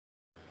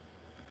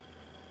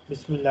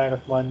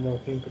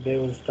Bismillahirrahmanirrahim. Today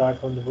we'll start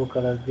from the book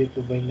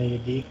Al-Arabiyyah Bayna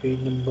Yadayk, page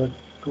number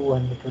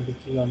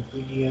 223 on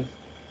PDF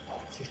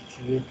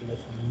 68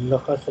 lesson.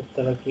 Mulakha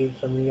Taraqib,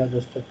 summary of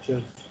the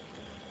structures.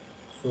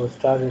 So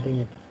start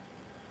reading it.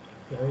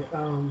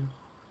 Okay.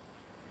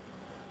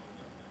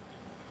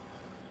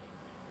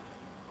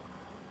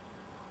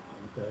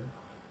 Okay.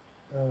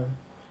 Uh,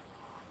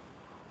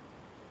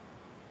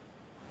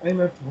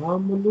 أين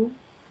تعمل?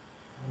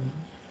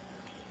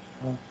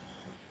 Uh,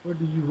 where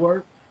do you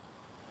work?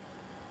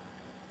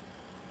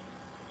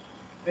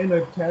 أين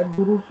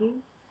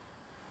تدرس?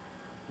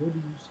 Where do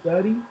you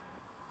study?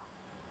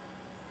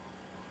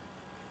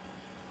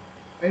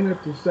 أين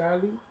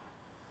تصلي?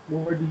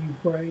 Where do you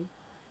pray?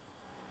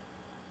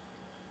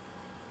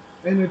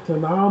 أين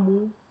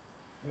تنام?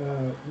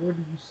 Where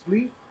do you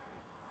sleep?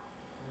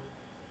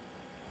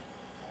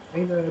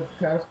 أين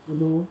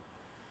تسكن?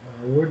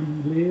 Where do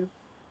you live?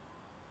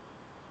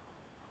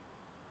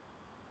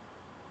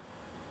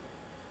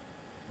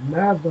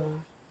 ماذا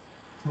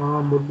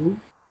تعمل?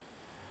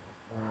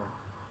 Uh,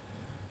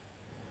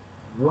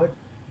 what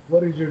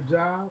What is your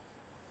job?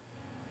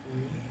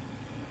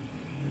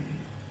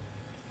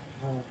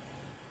 Uh,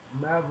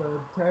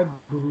 ماذا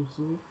تدرس?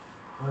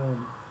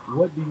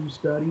 What do you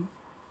study?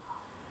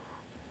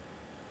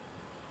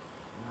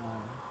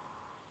 Uh,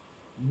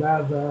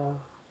 ماذا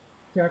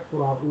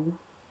تقرأ?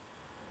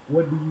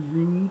 What do you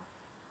read?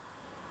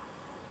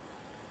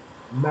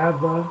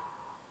 ماذا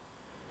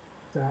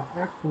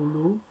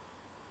تأكل?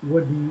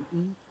 What do you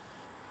eat?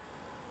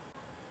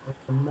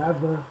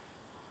 ماذا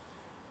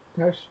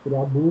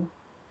تشرب?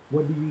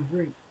 What do you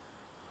drink?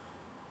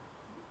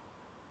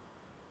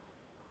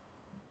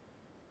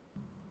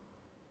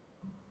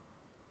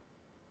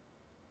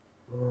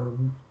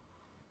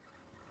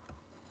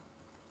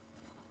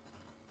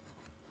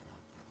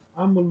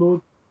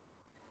 أعمل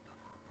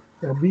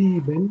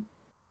طبيبا.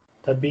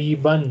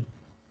 Tabiban.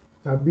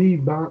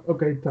 طبيبا.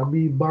 Okay,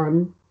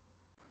 طبيبا.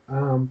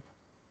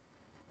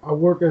 I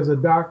work as a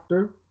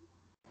doctor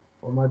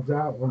on my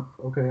job.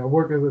 Okay, I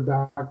work as a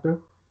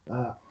doctor.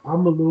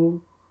 أعمل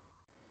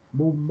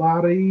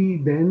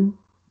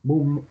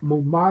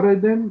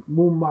ممرضا.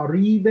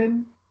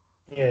 ممرضا.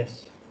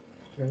 Yes.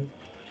 Okay.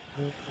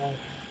 I work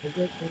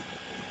as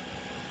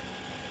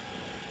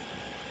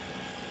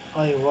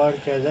I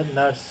work as a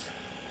nurse.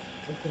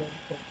 okay.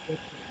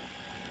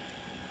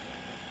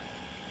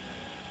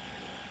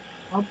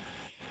 I'm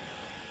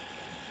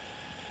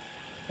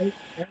I,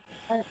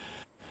 I,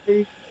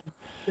 I,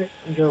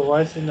 Your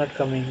voice is not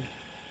coming.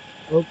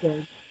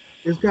 okay.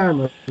 It's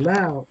kind of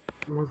loud.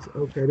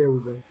 Okay, there we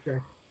go. Okay.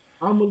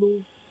 I'm a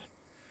little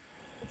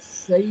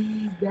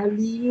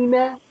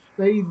Saydalina.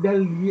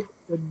 Saydalina.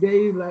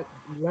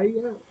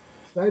 Saydalina.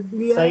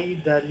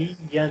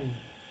 Saidaliyan.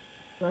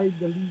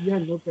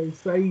 Saydalian. Okay,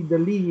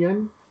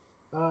 Saydalian.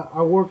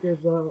 I work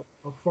as a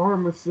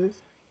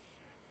pharmacist.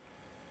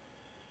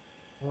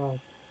 Uh,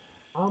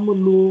 I'm a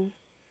little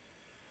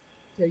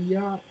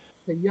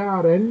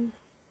Tayaran.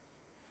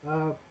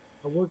 Uh,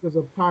 I work as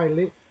a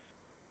pilot.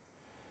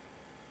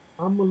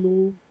 I'm a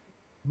little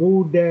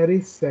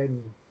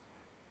Mudarisan.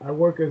 I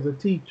work as a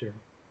teacher.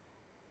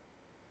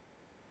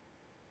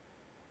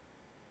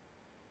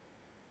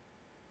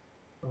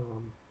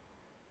 Um,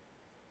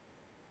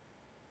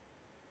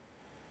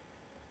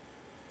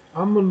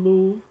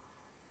 عملوا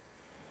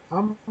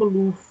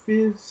عملوا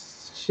في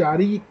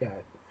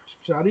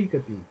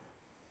شركتي.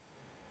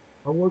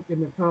 I work in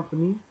the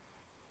company.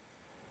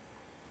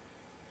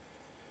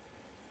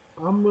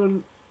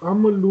 عمل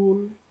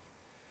عملوا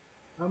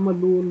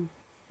عملوا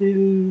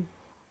في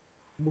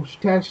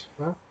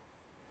المستشفى.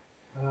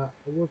 I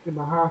work in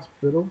the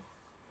hospital.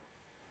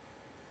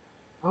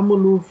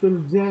 عملوا في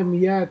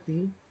الجامعات.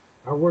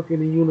 I work in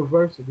the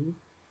university.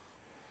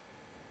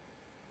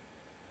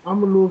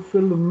 عملوا في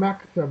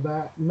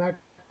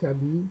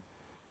مكتبي.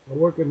 I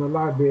work in the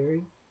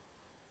library.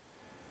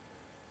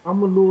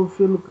 عملوا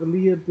في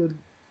كلية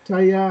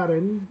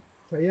طيراني.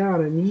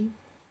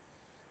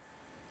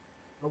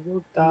 I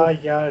work in the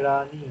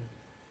Tayarani.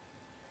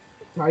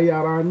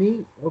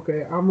 Tayarani.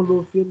 Okay,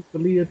 عملوا في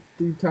كلية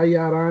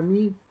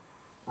طيراني.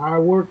 I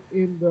work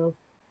in the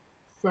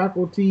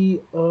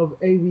faculty of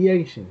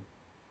aviation.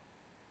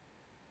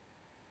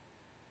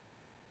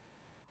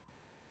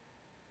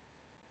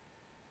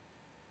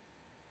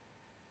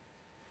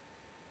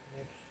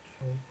 Next.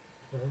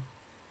 Okay.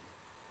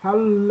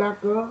 هل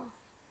لك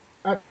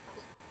أت-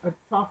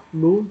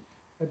 الطفل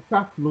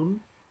الطفل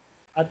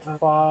uh,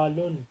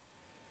 Atfalun.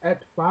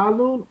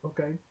 أطفال.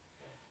 Okay.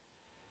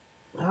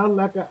 هل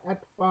لك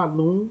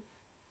أطفال?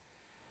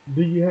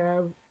 Do you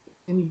have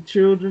any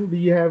children? Do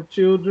you have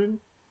children?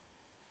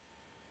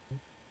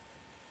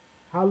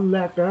 هل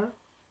لك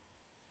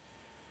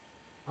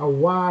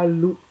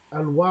أولاد؟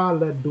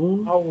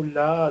 Auladun.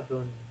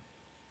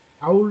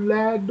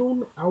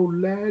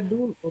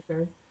 أولاد.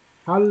 Okay.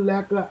 هل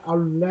لك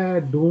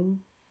أولاد?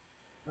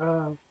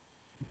 Uh,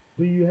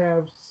 do you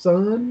have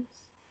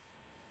sons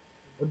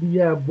or do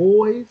you have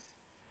boys?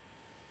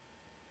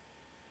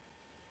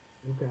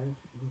 Okay.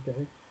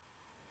 Okay.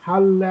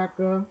 هل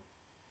لك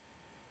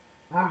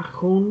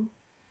Akhun,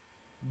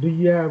 do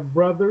you have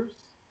brothers?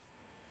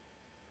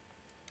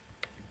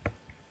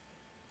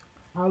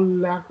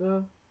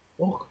 Halaka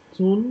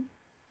ukhtun,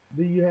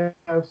 do you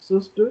have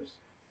sisters?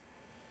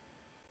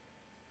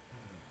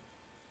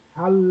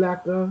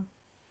 Halaka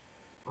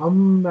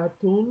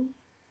ammatun,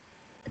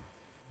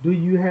 do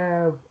you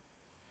have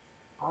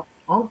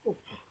uncle?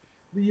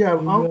 Do you have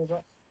Do you uncle? have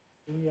a,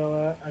 do you have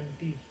a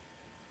auntie?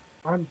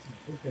 Auntie,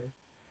 okay.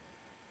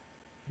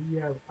 Do you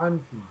have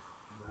aunties?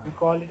 You No.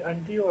 call it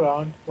auntie or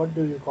aunt? What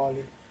do you call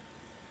it?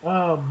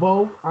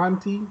 Both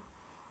auntie.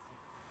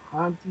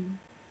 Okay.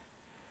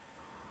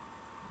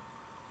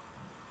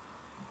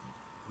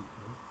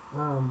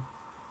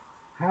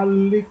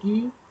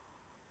 Haliki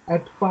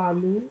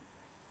atfalun,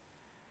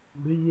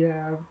 do you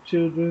have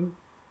children?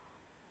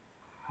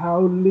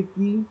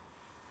 Haliki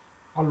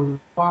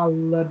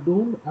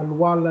alwaladun,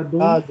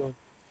 Ladun.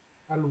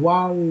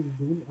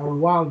 alwaldun,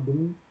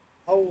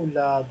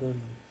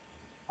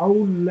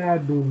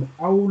 Awladun.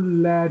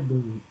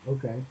 awladun.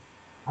 Okay.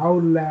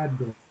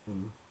 Awladun.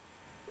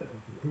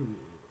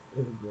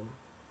 There we go.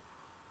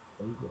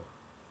 There we go.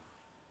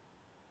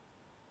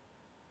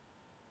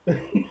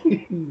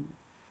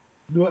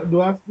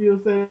 Do I still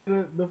say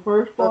the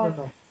first No, part?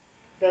 no, no.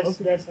 That's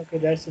Okay. that's okay.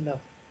 That's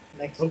enough.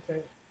 Next.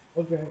 Okay.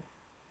 Okay.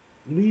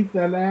 Li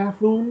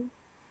thalathun.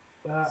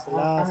 I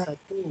have,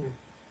 Salasatu.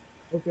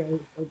 okay.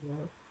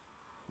 Okay.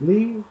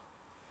 Li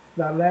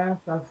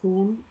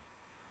thalathathun.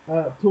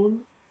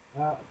 Tun.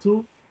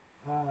 Two.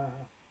 Uh,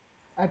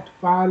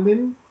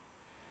 atfalin.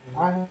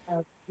 I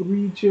have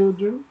three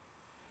children.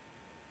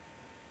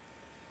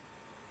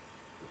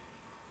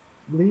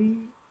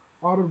 Li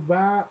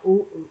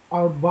arba'atu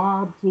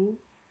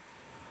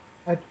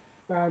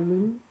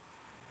atfalin.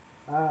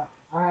 I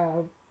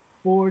have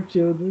four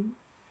children.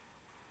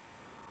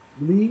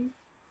 Li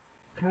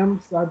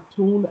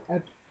khamsatun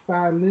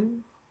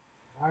atfalin.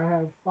 I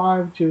have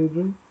five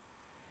children.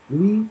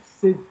 Li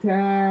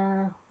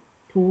sitatun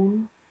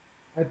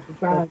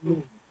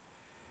atfalin.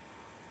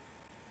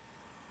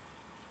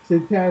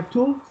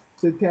 Sitatu.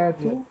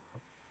 Sitatu. Yeah.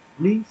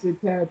 Li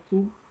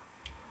sitatu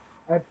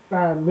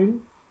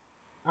atfalin.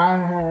 I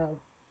have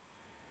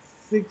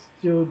six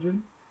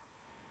children.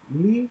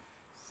 Li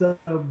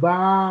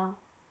sabah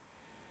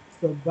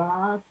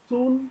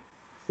sabatun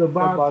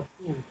sabat.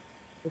 Sabatu.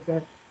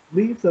 Okay.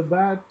 Li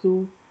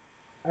sabatu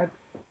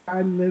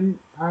atfalin.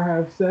 I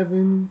have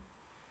seven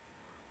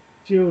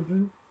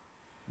children.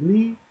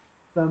 Li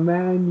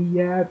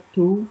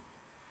thamaniyatu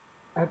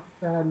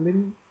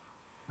atfalin.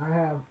 I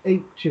have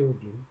eight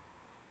children.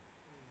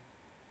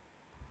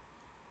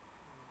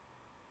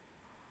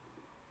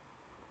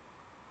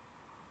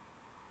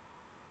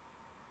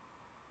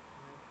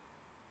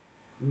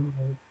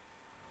 Mhm.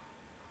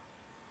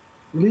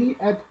 Li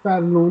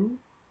atfalun.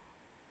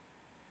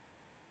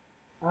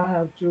 I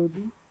have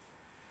children.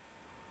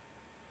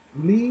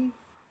 Li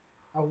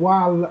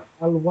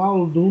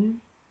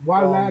alwaldun Wrong.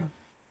 walad.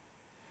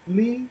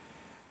 Li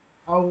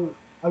al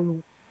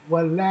al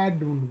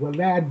waladun.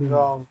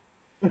 Wrong.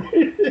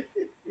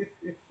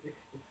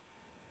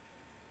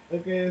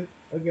 Okay,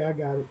 okay, I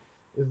got it.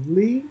 It's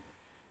Li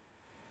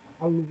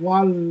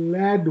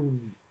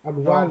alwaladun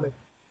Wrong. alwalad.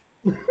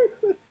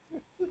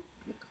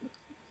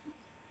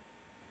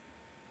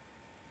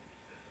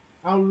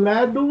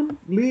 Auladun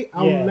Li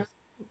aulad. Yes.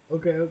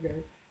 Okay,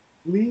 okay.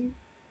 Li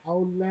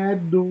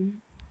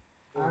auladun.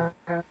 Good.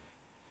 I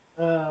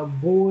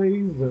have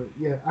boys.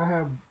 Yeah, I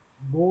have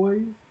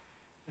boys.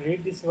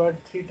 Read this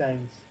word three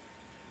times.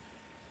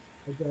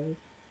 Okay.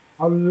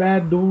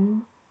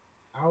 Auladun,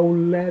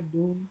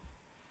 auladun,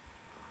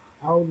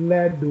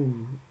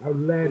 Good.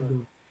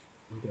 auladun.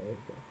 Okay,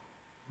 okay.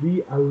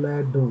 The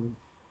auladun.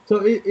 So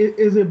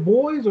is it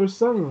boys or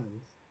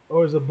sons?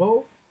 Or is it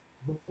both?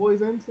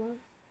 Boys and sons?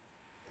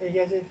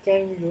 Yes, it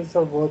can be used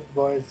for both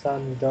boys,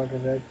 son, daughter.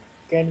 It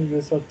can be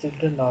used for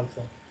children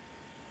also.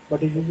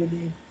 But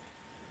usually,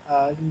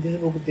 in this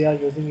book, they are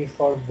using it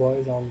for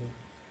boys only.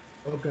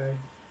 Okay,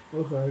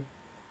 okay,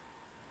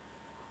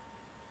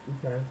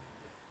 okay.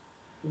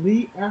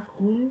 Li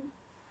akhun,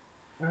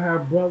 I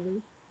have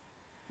brothers.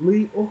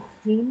 Li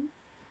ukhtun,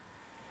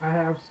 I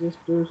have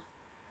sisters.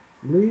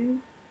 Li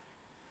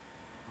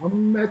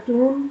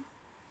ammatun,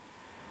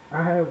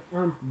 I have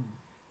aunties.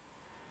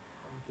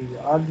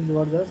 All these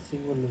words are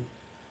singular.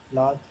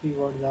 Last three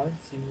words are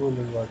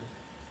singular words.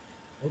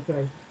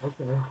 Okay,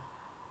 okay,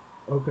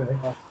 okay.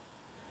 Uh,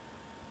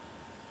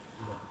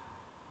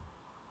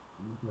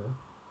 Okay.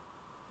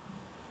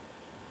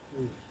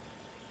 mm.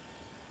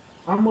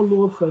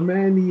 عملوا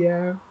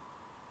ثمانية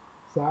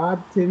ساعات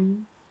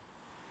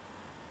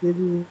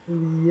في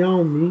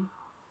اليوم.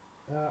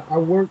 I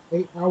work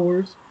 8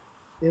 hours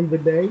in the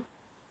day.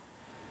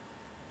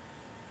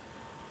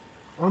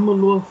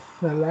 عملوا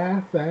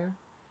ثلاثة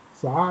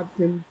ساعات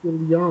في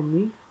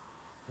اليوم.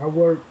 I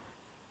work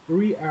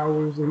 3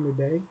 hours in the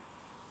day.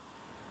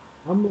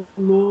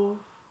 عملوا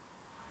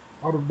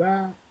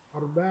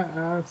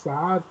أربع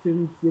ساعات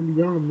في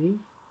اليوم.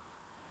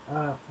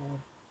 Uh,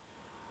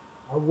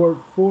 I work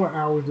 4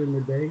 hours in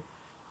the day.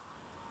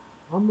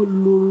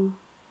 عملوا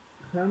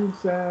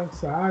خمسة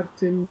ساعات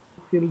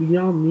في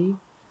اليوم.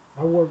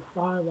 I work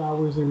 5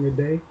 hours in a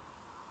day.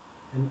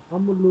 And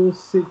أعمل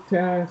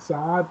ستة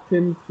ساعات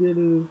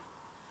في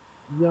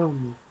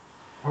اليوم.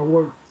 I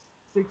work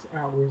 6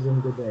 hours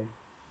in the day.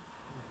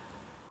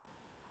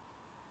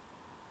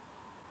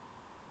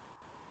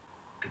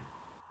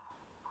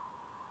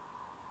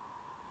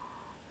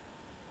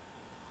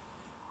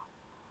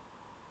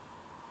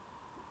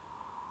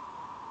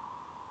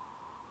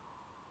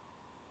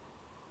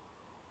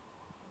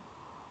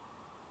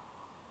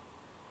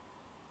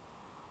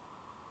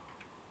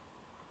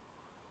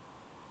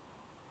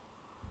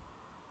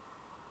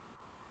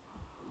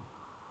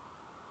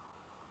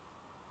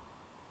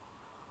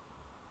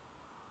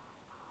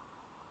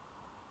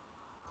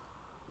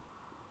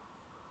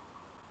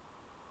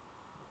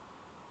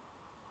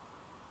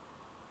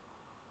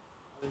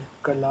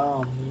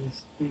 Kalam, you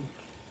speak.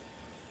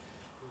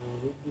 So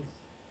with this,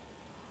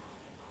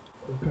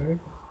 Okay.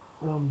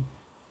 Um,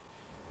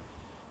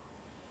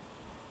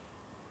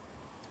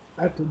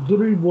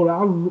 التدريب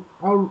الأول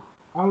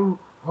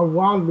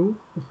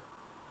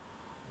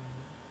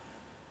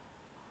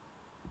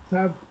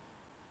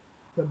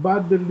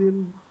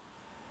تبادل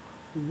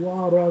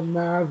الحوار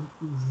مع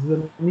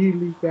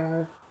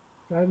زميلك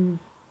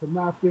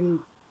كما في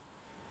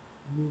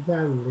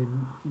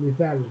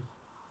المثال.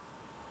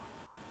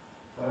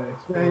 so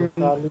Explain.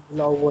 Talib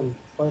al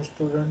first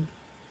student,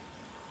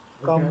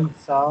 Okay. Kam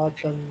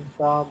Saatan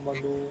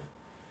Tamalu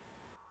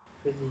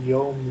fil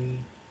Yomi,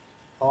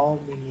 how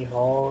many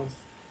hours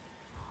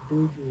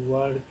do you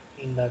work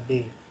in a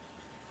day?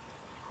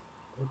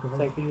 Okay.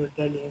 Second, you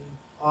tell him,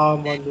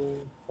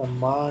 Amalu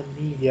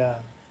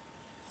Samaniya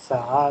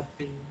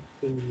Saatin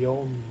fil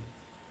Yomi,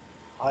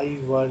 I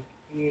work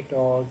 8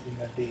 hours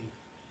in a day.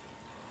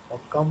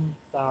 وكم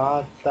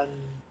ساعة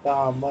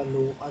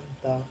تعمل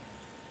أنت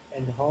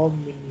and how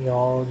many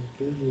hours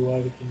do you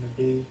work in a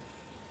day?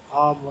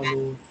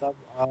 أعمل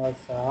 7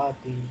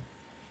 ساعات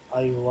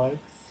I work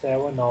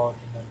 7 hours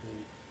in a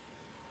day.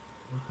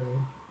 Okay.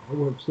 I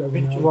work seven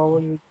Which hours.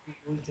 vowel you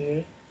use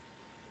here?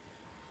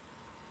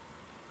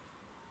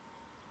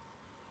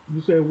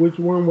 You said which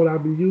one would I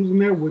be using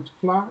there? Which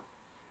clock?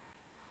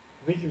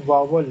 Which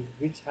vowel,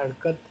 which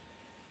harkat,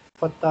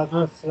 fatha, Uh,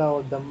 kasra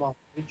or dhamma,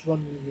 which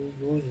one will you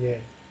use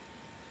here?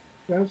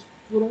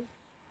 Kasura?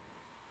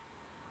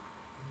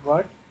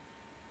 What?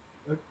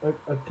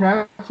 A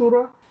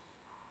kasura?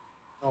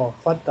 No,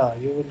 fatha.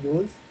 You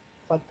will use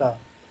fatha.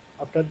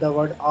 After the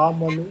word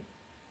amalu,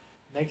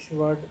 next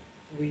word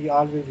we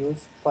always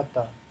use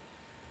fatha.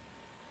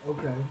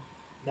 Okay.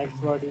 Next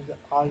word is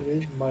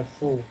always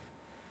marfu.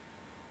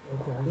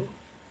 Okay. Okay?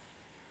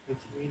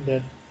 Which means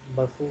that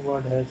marfu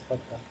word has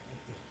fatha.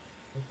 Okay.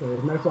 Okay.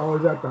 And that's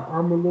always at the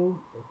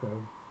Amalu? Okay.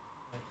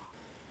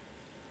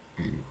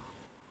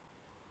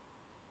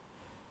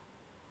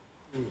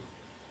 Yes.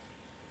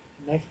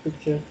 Next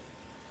picture.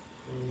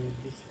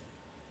 This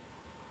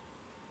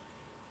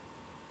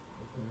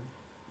Okay.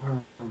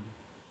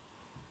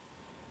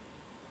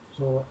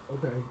 So,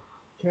 okay.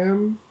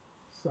 Kam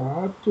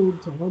Saatu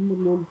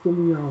Tahammulul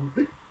Fil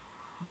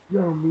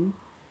Yami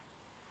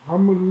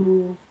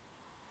Amalu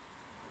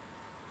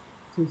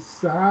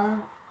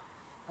Tisa'a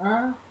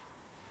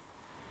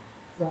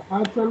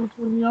Sa'atan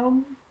Fil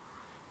Yami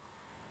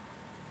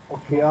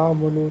okay.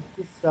 Amalu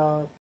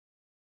tisa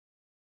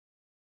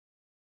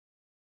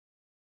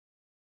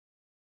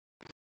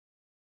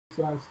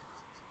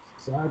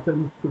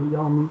Sa'atan Fil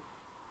Yami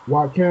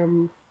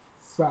Wakam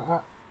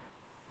Sa'a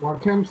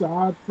Wakam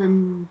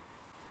Sa'atan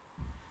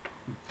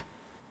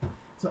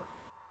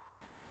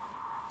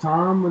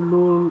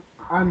Ta'amalul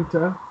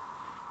Anta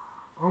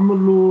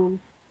Amalul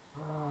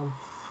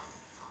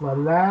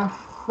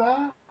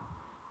Falasa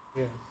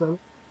yes.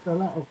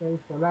 Okay,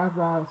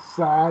 Falasa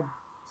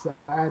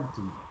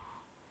Saadi.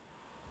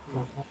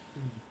 Yes.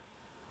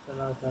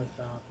 Salasa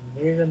Saat.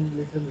 There is a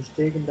little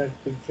mistake in that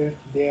picture.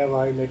 They have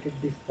highlighted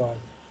this part.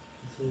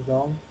 This is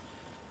wrong.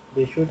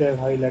 They should have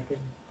highlighted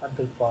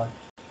other part.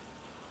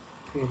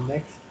 Okay,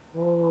 next.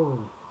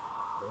 Oh,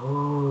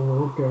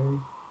 okay.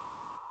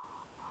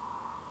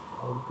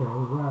 Okay,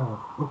 wow.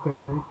 Okay.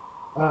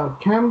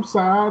 كم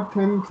ساعة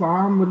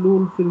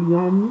تعملون في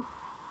اليوم؟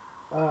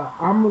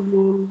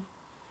 أعمل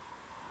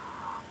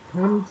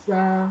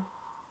خمسة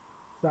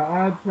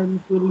ساعات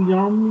في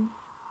اليوم.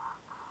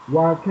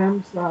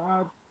 وكم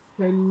ساعات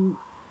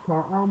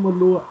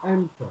تعمل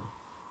أنت؟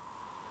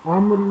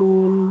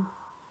 أعمل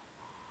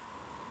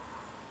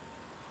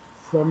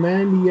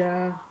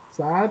 8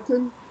 ساعات.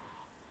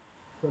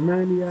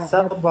 8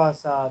 Sabah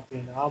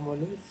Saatin.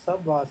 Amalu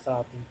Sabah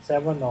Saatin.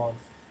 7 hours.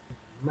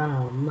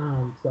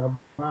 نعم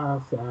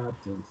 7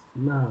 ساعات.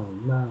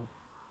 نعم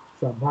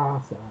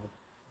 7 ساعات.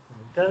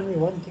 Okay. Tell me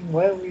one thing.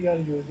 Why we are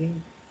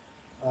using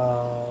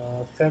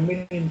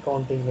feminine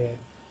counting here?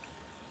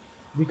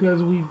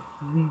 Because we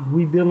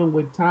dealing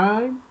with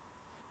time.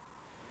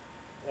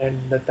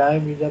 And the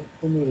time is a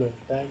plural.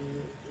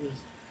 Is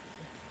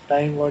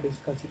time word is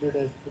considered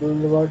as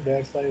plural word.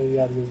 That's why we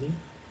are using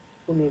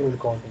plural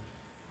counting.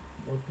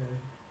 Okay.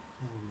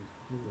 Time is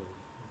plural.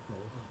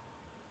 Okay.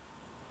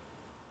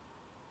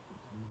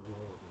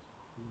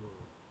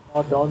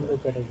 Now don't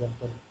look at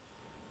example.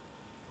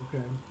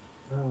 Okay.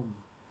 I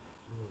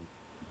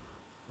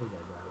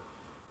got it.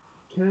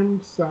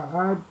 كم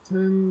ساعة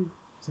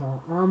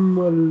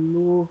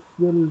تعمل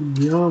في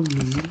اليوم؟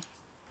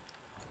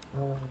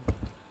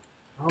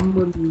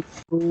 عمل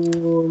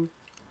 10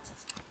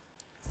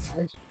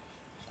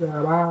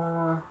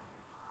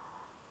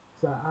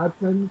 ساعة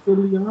في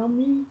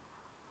اليوم.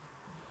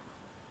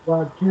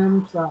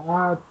 وكم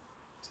ساعة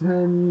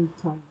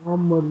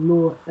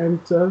تعمل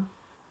أنت؟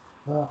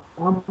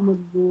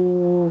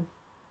 عمل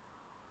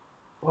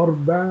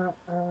 4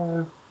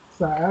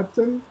 ساعات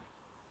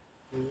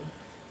في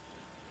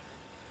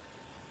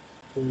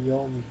في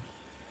اليوم.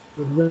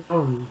 في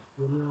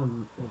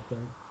اليوم.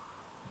 Okay.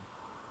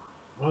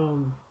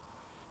 Um,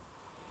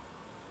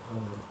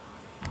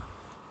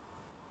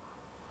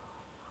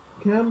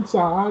 كم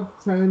ساعة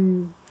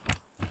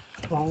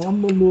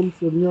تعمل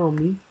في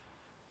اليوم؟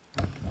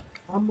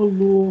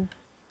 عمل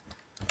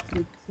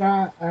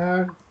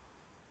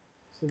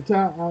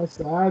 6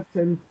 ساعات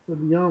في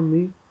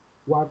اليوم.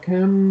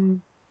 وكم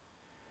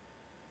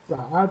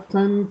ساعة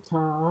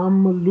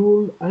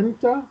تعمل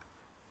أنت؟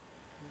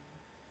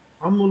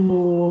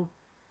 عمل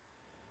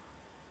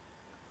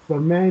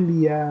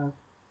 8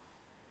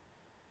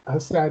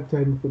 ساعات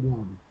في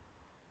اليوم.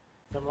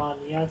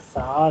 8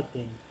 ساعات.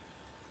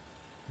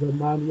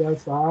 8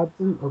 ساعات.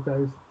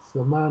 Okay.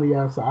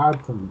 8 ساعات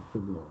في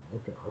اليوم.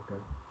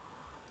 Okay.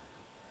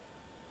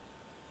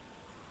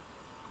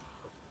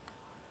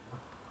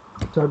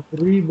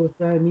 تدريب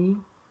ثاني.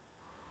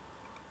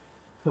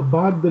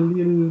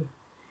 تبادل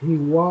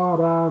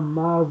الحوار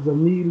مع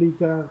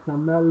زميلك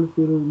كمال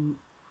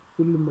في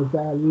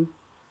المثال.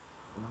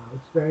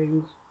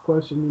 Exchange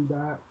question and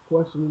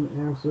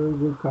answer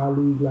with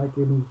colleague like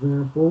an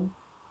example.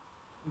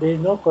 There is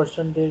no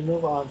question, there is no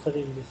answer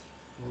in this.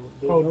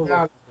 There is Oh, no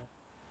word.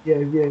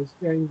 yeah.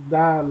 Exchange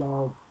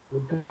dialogue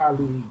with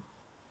colleague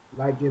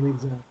like an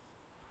example.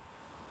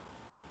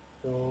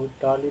 So,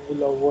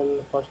 Talibul Awwal,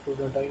 first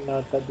student,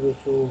 Aina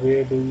Tadrusu,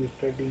 where do you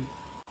study?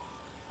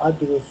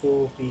 Adrusu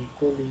fi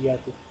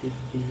kulliyat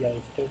tibbiya,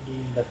 I study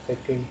in the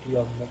faculty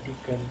of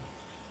medical.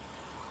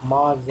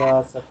 Maza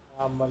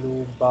satamalu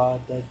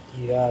ba'da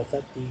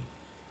dirasati,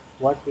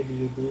 what will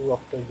you do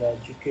after the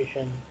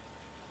education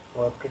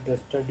or after the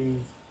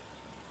studies?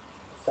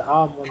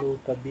 Sa'amalu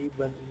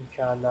tabiban,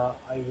 inshallah,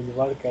 I will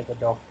work as a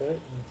doctor,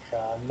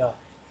 inshallah.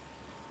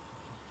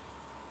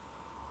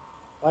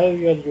 Why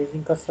you are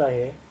using kasra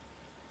here?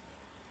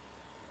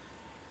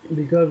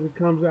 Because it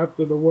comes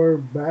after the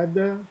word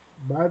bada.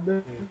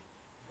 Okay.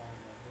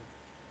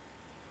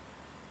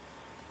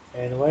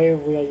 And why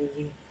we are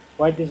using,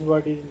 why this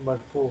word is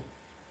marfu?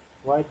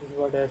 Why this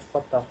word has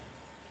fatah?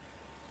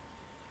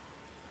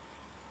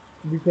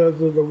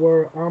 Because of the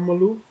word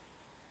amalu.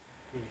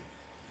 Okay.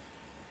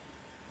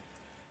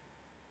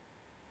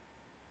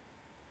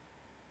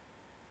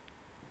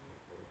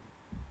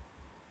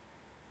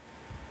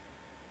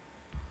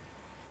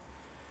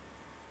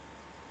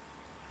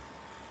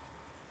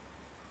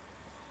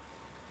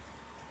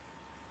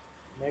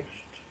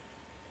 Next.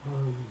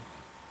 Um,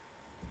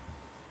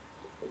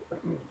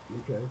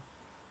 okay.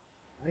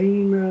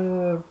 أين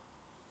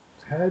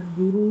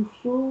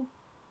تدرس؟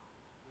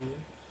 Okay.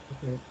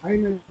 Okay.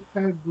 أين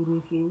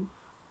تدرس؟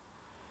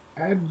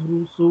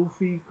 أدرس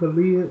في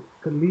كلية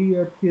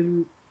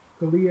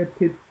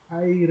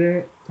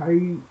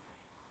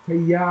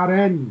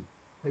طيران.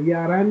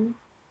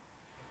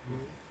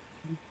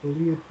 في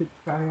كلية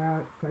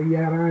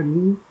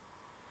طيران.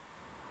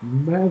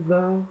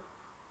 ماذا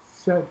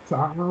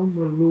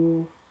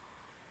ستعمل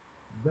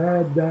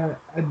بعد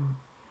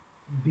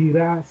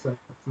الدراسة؟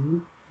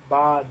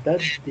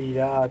 Ba'dad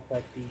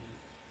dirasati.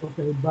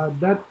 Okay,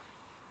 بعد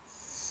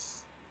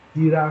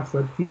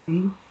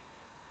دراستي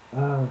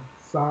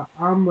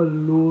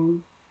سأعمل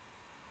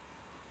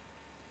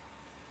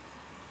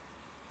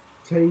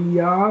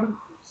تيار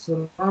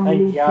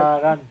سأعمل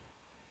Tayyaran.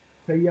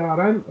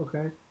 تيارا.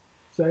 Okay.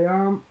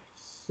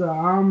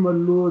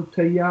 سأعمل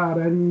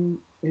تيارا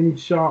إن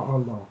شاء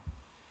الله.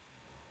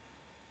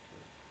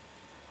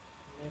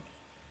 Next.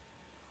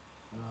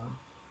 آه،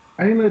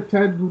 أين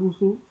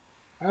تدرس؟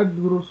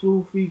 أدرس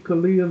في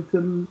كلية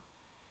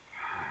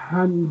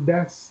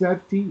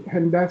هندسة.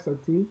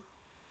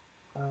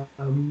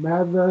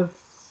 ماذا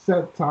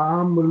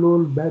ستعمل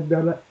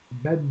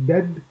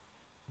بدل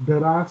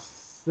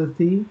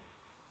دراستي؟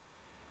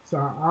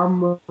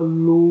 سأعمل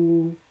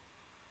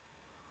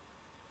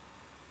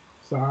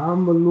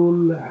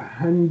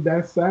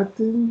الهندسة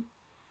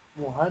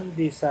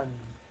Muhandisan.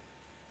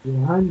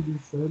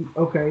 مهندسا.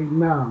 Okay,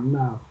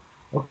 now.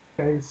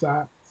 Okay,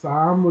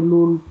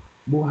 سأعمل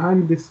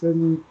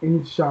مهندسا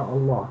إن شاء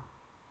الله.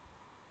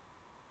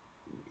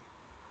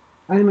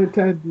 أين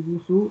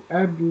تدرس؟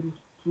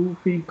 أدرس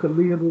في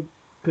كلية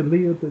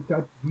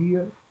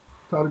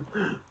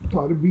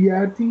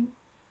تربية.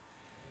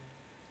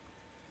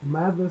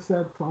 ماذا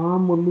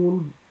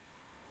ستعمل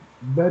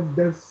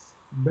بعد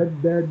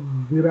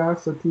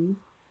دراستي؟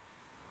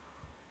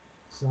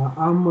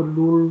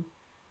 سأعمل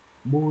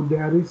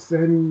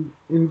مدرسا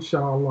إن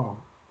شاء الله.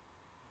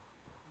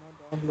 No,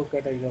 don't look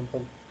at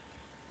example.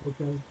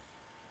 Okay.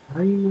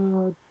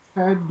 أين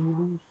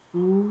تدرس؟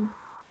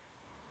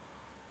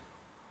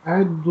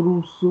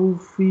 أدرس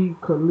في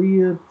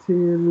كلية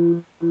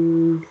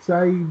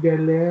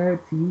الصيدلة.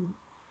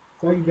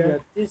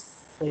 Kulliyatis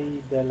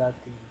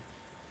sayyidalati.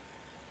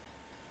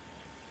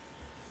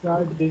 Look,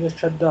 صيد- there is a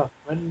shadda.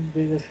 When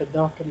there is a shadda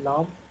after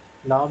lam,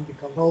 lam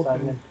becomes Okay.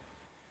 silent.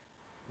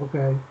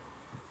 Okay.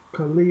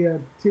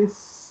 كلية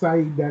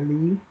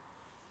الصيدلة.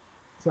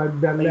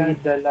 صيدلة.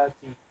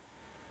 Sayyidalati.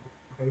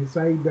 Okay.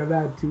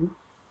 صيدلة.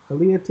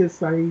 كلية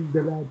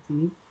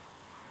الصيدلة.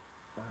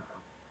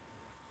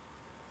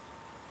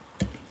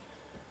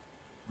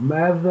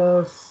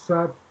 ماذا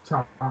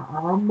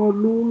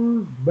ستعمل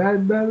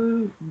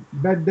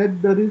بعد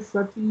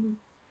الدراسة؟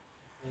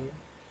 Okay.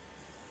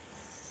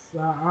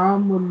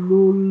 سأعمل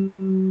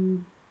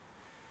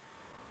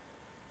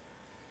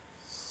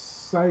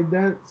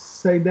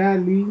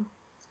صيدلي.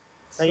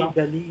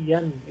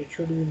 Sayyidaliyan. It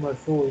should be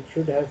marfu. It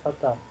should have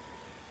fatha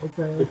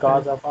Okay, okay,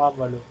 because of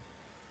amalu.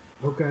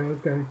 okay,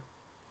 okay.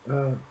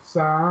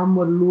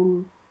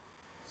 سأعمل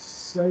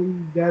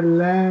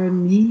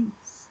صيدلاني.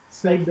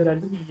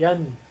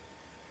 Sayyidaliyan.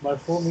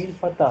 Marfu means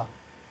fatha.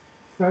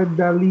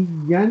 صيدليا.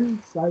 Yeah.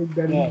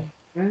 صيدليا.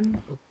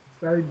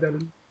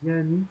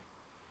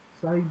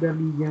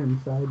 صيدليا.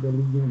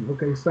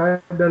 Okay,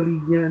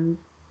 صيدليا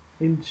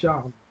إن شاء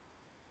الله.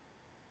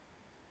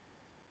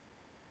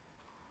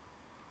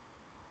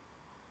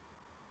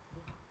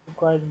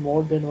 Requires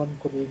more than one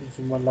colleague.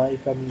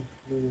 Malaika means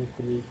plural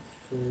colleagues.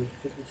 So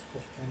it's this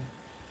question.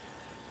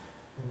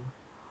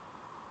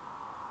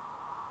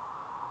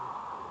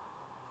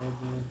 More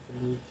than one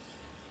colleagues.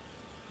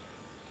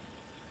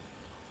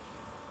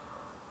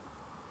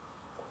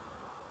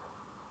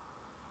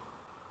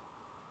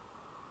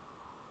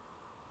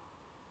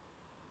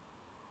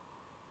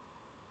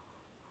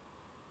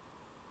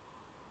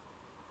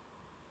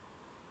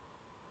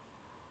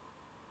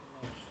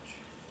 Next.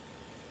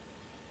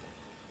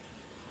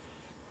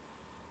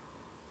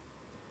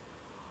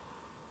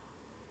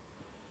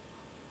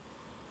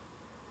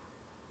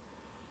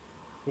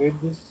 Read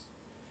this.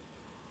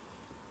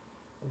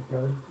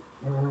 Okay.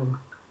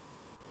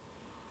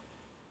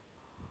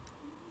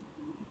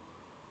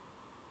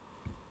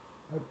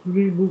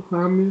 أقرب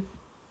خامس.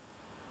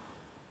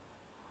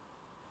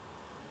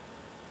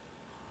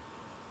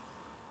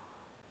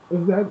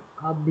 Is that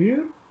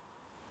Abir?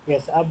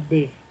 Yes,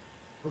 Abbir.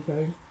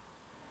 Okay.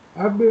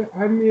 Abir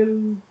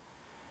Amil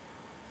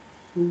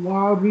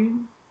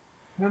Tuwari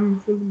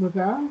Hamful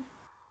Matal?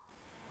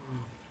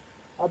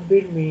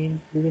 Abbir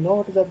means, do you know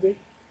what is Abbir?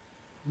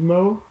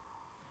 No.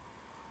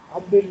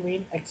 Abbir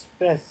means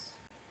express,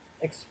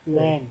 Yes.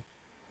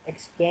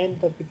 explain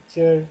the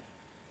picture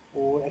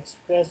or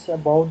express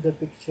about the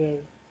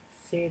picture,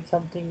 say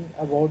something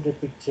about the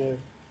picture.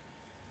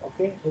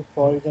 Okay,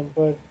 for Okay.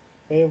 example,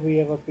 here we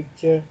have a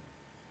picture,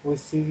 we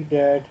see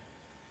that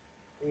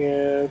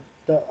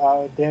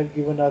they have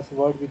given us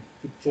word with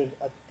pictures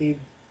Atib,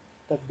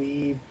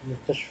 Tabib,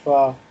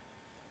 Mustashfa,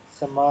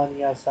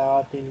 Samania,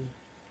 Saatin.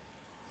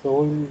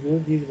 So we will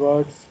use these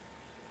words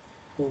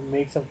to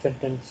make some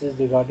sentences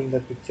regarding the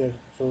picture.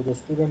 So the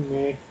student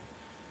made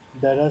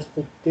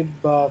Darastu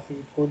Tibba fi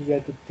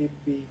kulliyati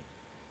Tibbi.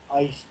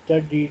 I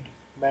studied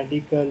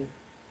medical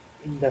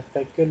in the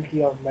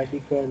faculty of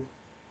medical.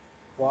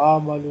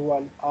 وأعمل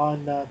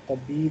الآن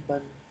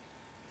طبيبا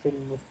في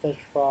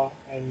المستشفى,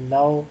 and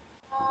now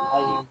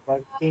I am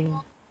working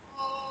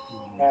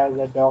as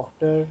a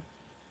doctor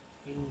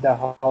in the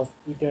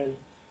hospital.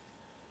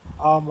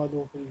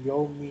 أعمل في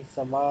اليوم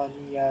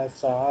ثمانية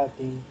ساعات.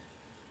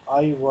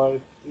 I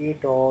work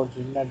 8 hours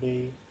in a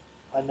day.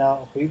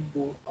 أنا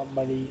أحب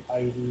عملي.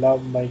 I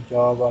love my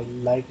job. I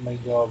like my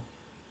job.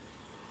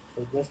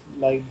 So just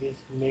like this,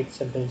 make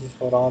sentences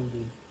for all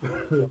these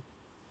jobs.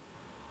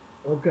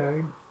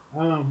 Okay.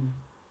 Um,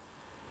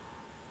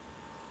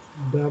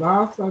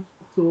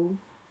 Darasatu.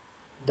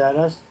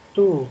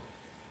 Darastu,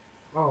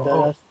 Oh,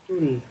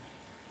 darastul,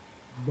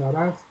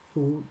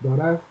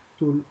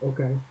 Darastul.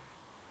 Okay.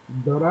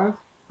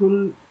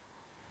 Darastul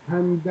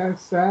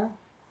Handasa.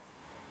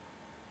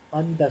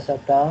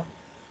 handasata,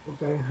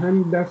 Okay.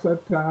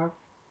 Handasata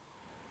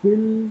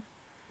fil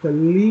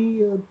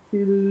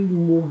Kaliyatil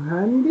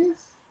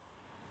Muhandis.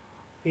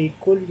 fi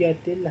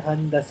kulliyatil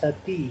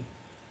handasati.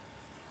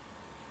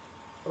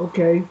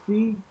 Okay.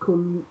 Fi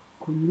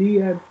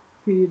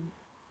Kuliyatil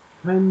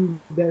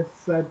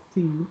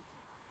Handasati.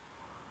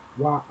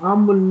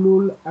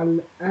 وعمل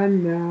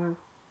الآن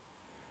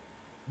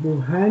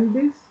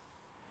مهندس.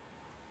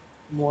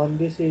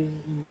 Muhandis is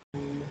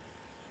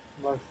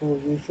marfu.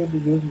 You should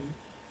use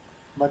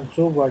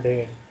mansoob word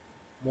here.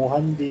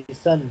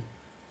 Muhandisan.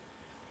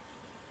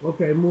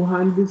 Okay,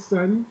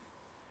 مهندسا.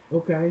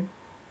 Okay,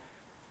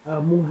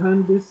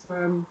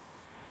 مهندسا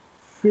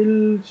في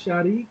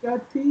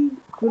الشركة.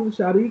 في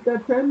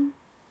الشركة.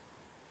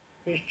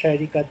 Fi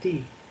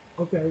sharikati.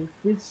 Okay,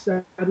 في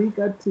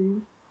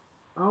الشركة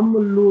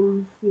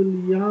عمل في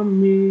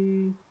اليوم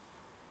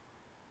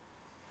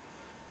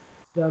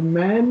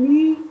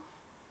Samani.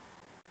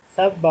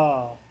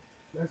 Sabah.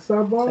 That's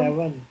Sabah.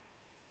 7.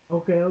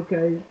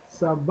 Okay.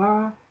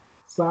 Sabah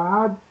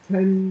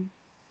sa'atan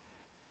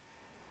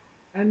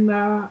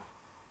ana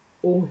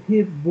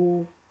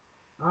uhibbu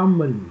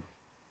amali.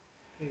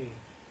 Okay.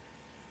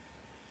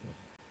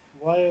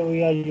 Why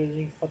we are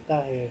using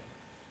fatah here?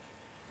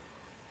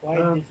 Why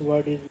Uh, this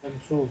word is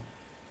mansoob?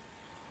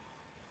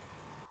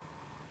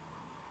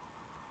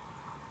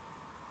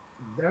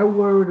 that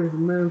word is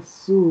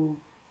mansub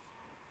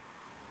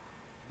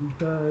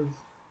because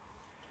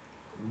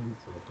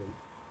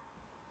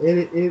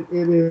it is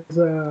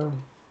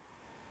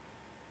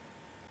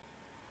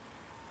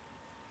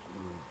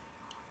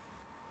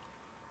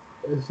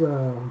it's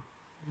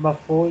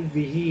Maf'ul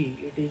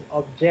bihi. It is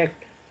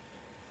object.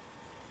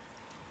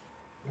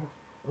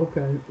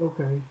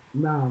 okay.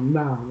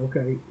 Noun.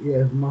 Okay,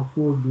 yes, my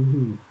full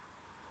bihi.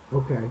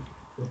 Okay,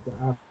 it's the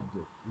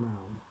object.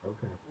 Noun.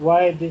 Okay.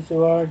 Why this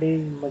word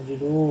is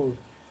majroor?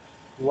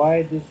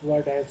 Why this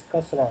word has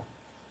kasra?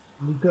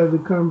 Because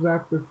it comes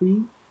after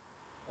fi.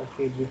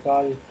 Okay,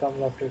 because it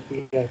comes after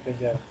fi or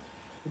fajar.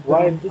 It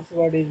Why comes this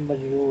word is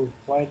majroor?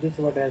 Why this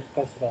word has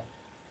kasra?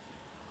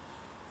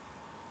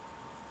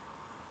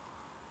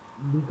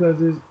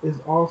 because it's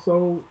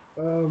also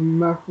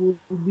maful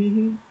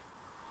bihi.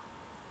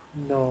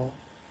 No.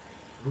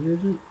 It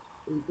isn't.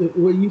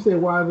 Well, you say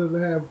why does it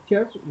have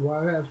catch?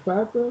 Why it has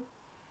fatha?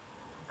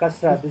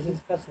 Kasra. It's, This is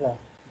kasra.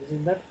 This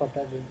is not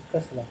fatah. This is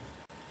kasra.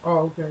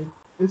 oh, okay.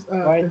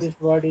 Why It's this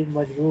word is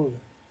majroor?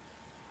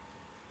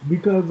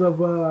 because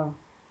of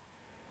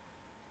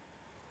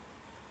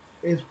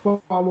it's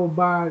followed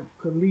by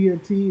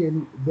kaliyati,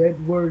 and that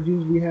word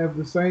usually has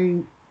the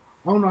same.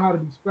 I don't know how to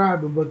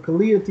describe it, but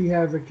kaliyati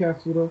has a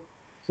kasra,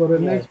 so the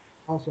Yes. next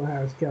one also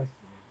has kasra.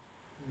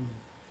 Hmm.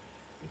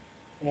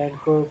 And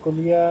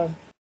kuliya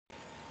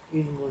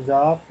is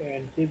muzaf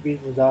and tib is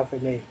muzaf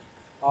ilayh.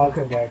 All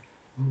Okay. to that.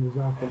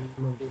 Muzaffer.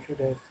 And you should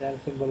have same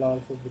symbol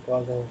also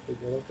because of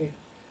figure. Okay.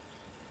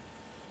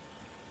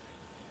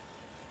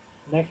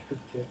 Next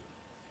picture.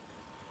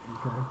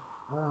 Okay.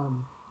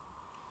 Um.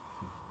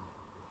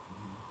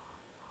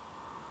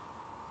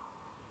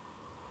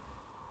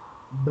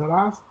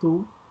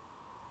 Darastu.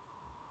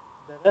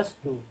 The rest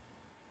two.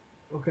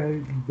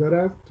 Okay.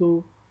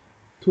 Darastu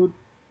tut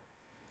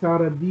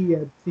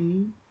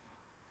tarabiyati.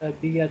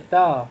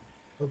 Tabiyata.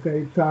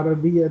 Okay.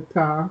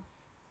 Tarabiyata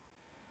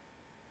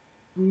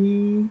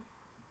fi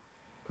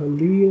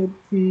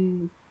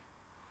kaliyati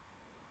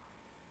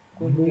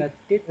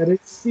Kulyatit.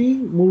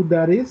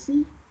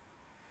 mudarisi.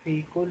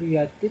 Fi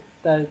kulyatit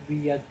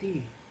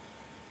tarbiyati.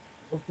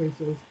 Okay,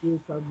 so it's still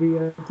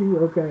Kabiyati.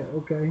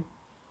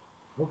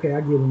 Okay,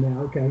 I get it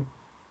now. Okay.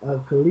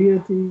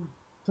 Kaliyati,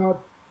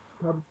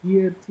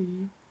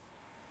 Tabiyati,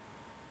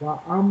 wa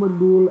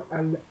amalul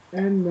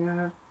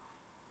al-anna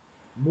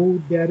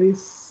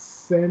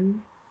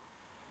mudarisan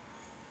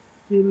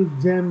fil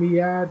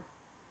jamiyatin.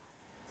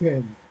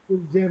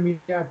 Fil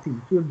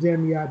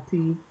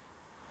jamiyati,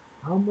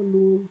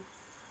 amalul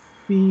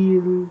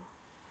fil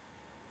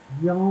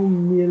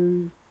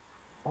yawmil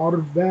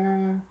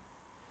arba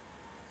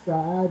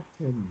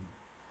sa'atin.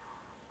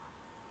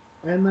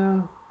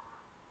 Ana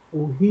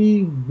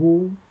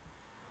uhibbu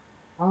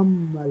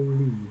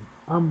amali.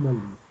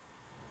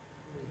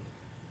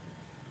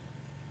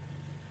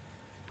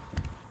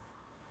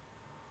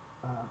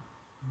 آه،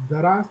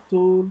 درست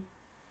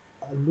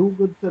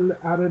اللغة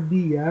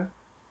العربية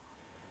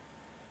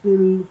في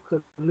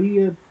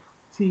الكلية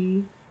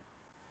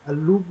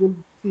اللغة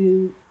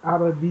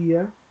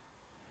العربية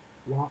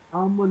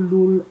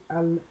وأعمل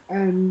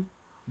الآن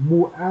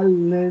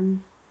معلم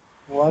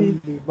في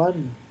Walliman.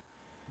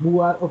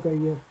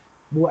 أوكي yes.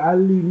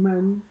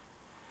 معلما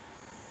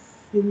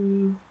في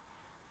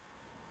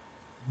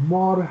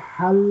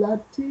مرحلة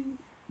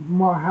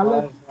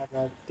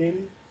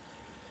Marhalatil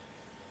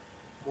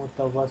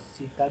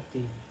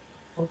mutawassitati.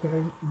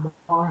 أوكي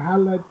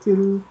مرحلة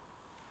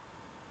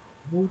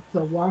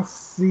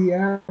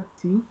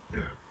المتوسطة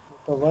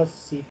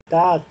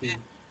Mutawassitati.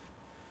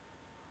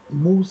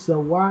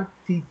 مساواتتاتي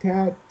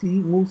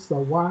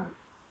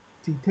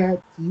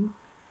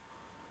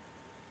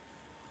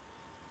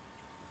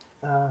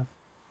uh,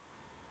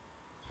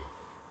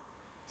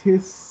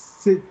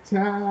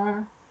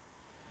 تسع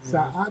Yes.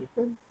 ساعات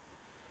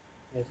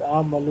Yes.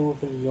 Amalu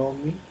fil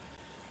yomi.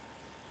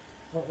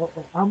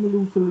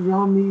 عملوا في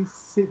اليوم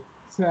ست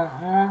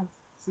ساعات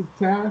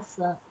ستة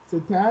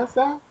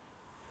ساعات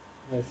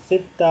Yes.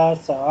 Sitta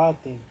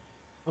saatin.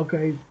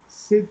 okay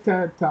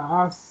ستة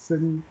ساعات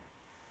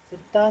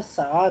Sitta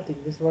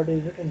saatin. This word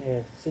is written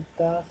here.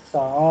 Sitta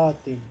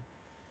saatin.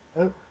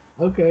 uh,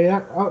 okay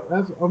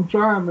I'm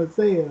trying to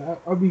say it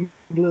I'll be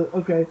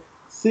okay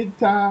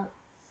ستة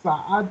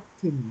ساعات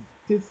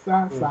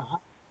تسع Okay.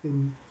 ساعات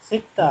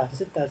Sitta.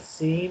 Sitta.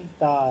 Sin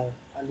ta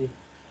alif.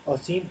 Or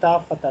sin ta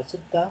fatah.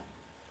 Sitta.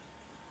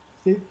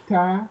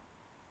 ستة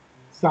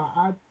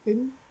ساعات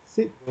Good.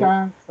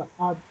 ستة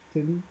ساعات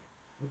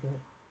okay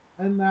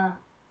أنا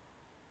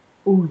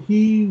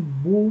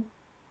أحب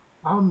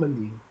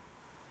عملي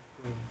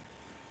Okay.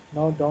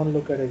 Now don't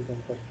look at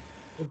example.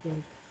 Okay.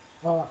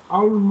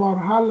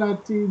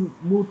 Al-marhalati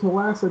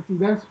mutawasati,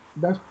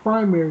 that's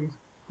primary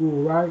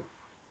school, right?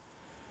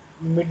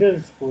 Middle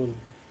school.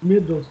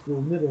 Middle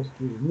school, middle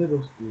school,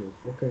 middle school.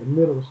 Okay,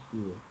 middle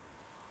school,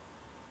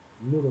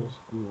 middle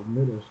school,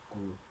 middle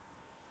school.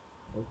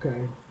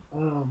 Okay.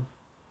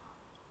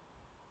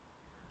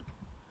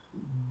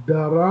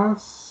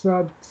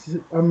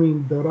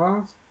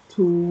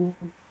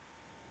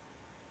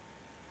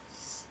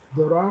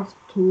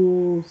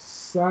 Darastu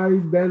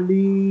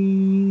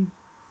saidaliti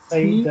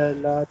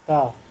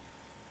Saidalata.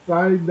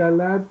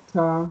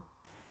 saidalata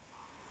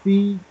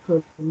fi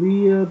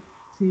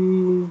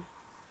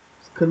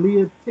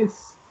kaliyatis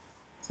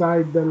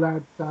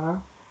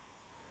saidalata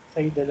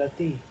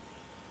Saidalati.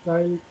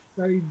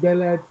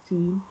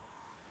 saidalati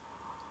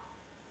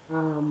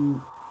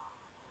um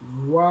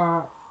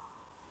wa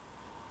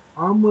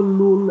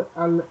amalul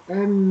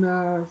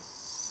al-anna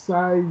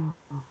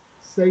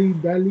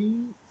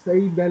saidali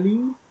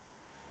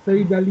It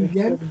saidaliyan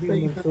should be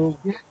mansub.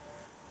 saidaliyan.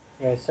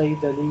 Yeah,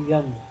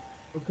 Saidaliyan.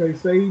 Okay,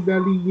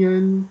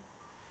 saidaliyan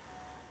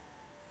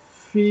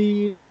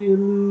fil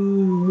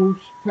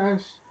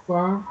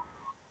mustashfa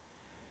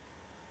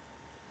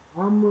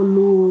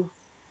amalu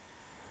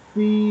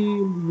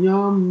fil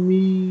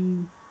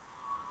yami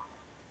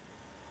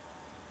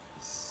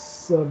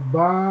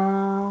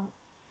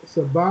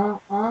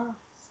saba'a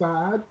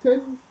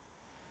sa'atin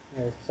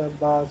Yes,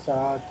 Sabah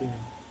Saatin.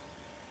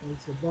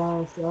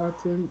 saba'a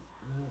sa'atin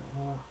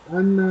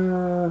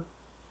ana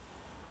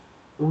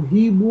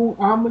uhibu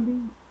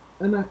amali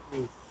ana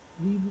Yes.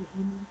 uhibu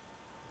amali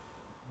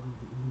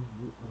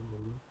uhibu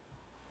amali.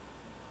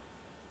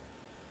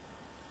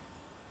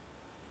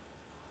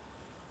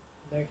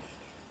 Next.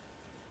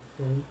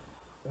 Okay.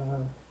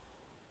 uh,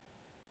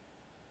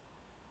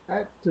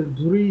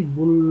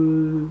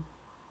 at-tadribul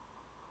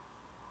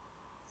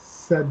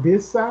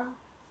sadisa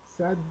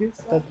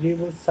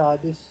Tadribu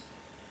Sadis.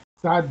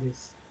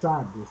 sadis.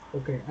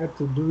 Okay,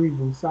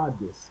 at-tadribul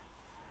sadis.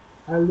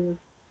 Alif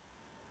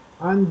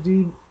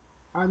andi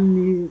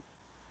anni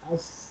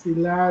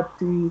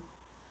asilati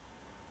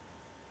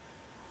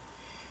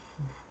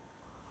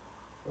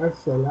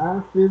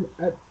asalafil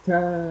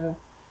at-taliyati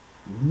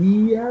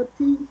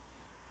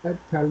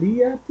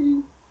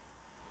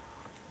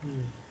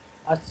Hmm.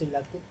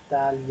 Asilatu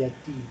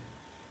Taliyati.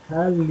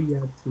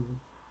 taliyati.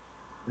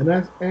 And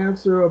that's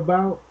answer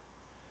about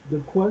the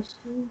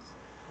questions.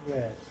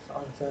 Yes,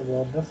 answer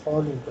about the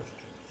following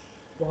questions.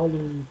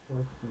 Following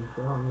questions. These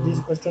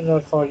Following. questions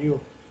are for you.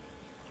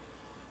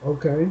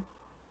 Okay.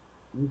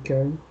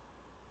 Okay.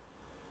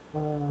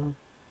 Uh,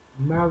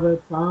 ماذا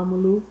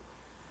تعمل؟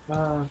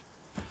 Uh,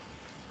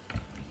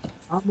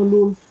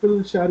 عمل في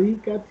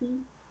الشركة.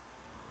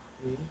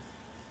 Okay.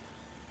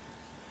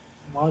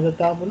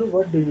 Mazatamulu,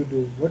 what do you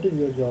do? What is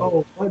your job?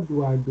 Oh, what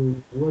do I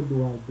do? What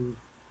do I do?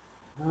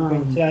 You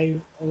can Um,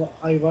 say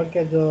I work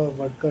as a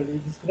worker.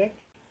 Is this correct?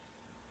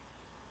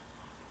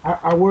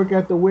 I work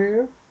at the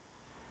where?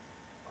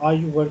 Are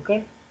you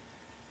worker?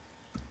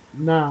 So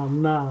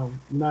Now.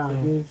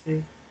 you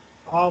say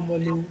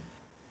Amalu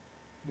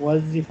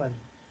Muwazzifan.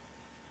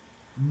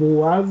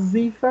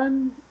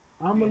 Muwazzifan.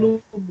 Yes.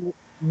 Amalu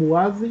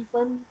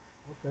muwazzifan.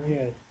 Okay.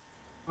 Yes.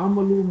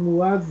 Amalu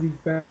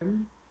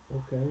muwazzifan.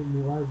 Okay.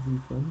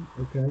 Muwazzifan.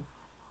 Okay.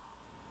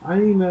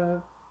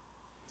 Aina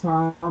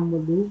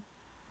ta'amalu.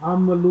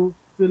 Amalu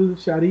fil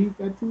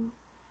sharikati.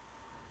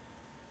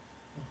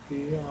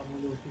 Okay.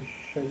 Amalu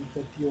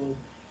Sharikati or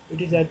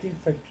it is I think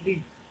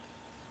factory.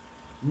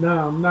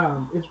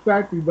 It's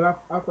factory,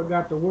 but I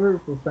forgot the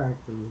word for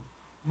factory.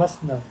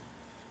 Masna.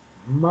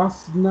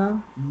 Yes.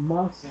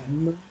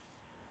 Masna.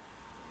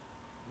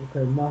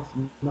 Okay,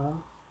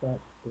 Masna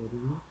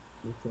factory.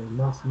 Okay,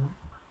 Masna.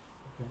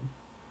 Okay.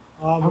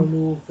 I'm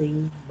Amalu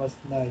Fil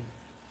Masnai.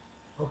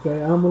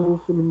 okay. I'm a little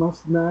for the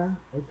Masna.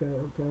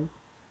 Okay.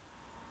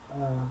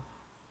 Uh,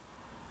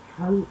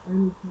 هل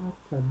أنت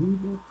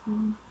طبيبة؟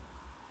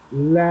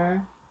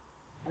 لا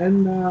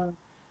أنا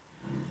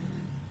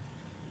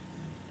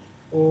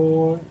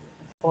Or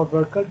for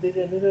worker there is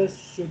another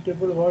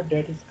suitable word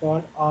that is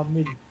called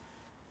Amil.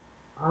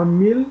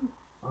 عامل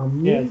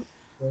Yes. عامل.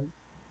 Okay.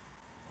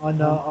 عام-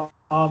 Ana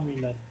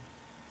Amilan.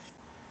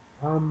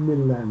 So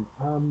here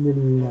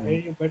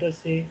عاملا. you better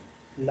say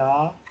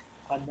La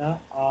Ana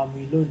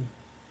Amilun.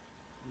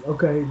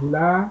 Okay,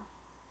 لا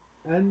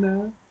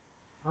أنا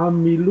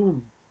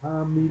عاملون.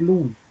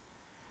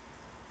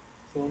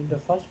 So in the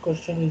first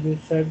question you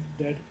said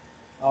that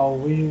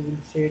we will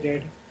say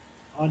that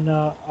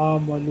Ana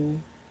Amalu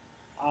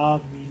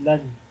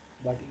Amilan.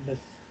 But in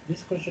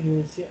this question you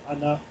will say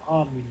Ana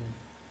Amilun.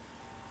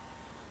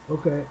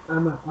 Okay,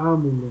 أنا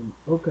عامل.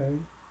 Okay.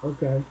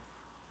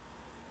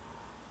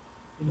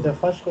 In the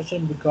first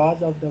question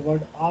because of the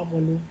word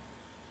Amalu,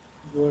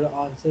 your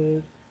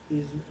answer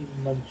is in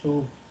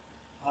Mansub.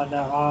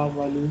 Ana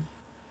Amalu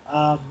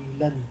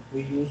Amilan.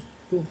 We use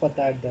two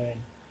fatha at the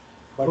end.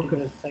 But in Okay.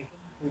 the second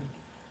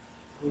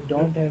we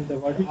don't have the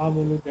word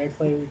Amalu. That's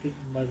why it is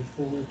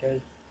Marfu. It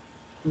has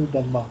two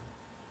Dhamma.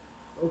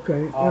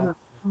 Okay, Amalu.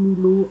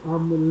 Hamilu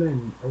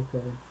Amalen.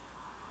 Okay.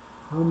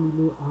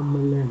 Hamilu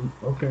Amalen.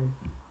 Okay.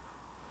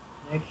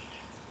 Next.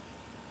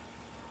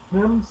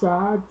 Kam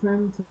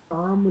sa'atan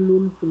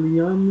ta'amalul fil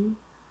yawmi.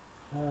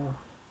 Uh,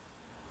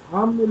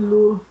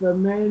 Amilul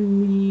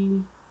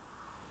ثمانية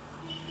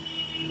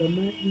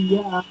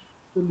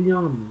في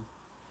اليوم.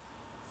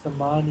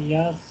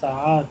 ثمانية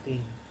ساعات.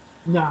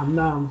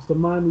 نعم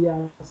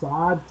 8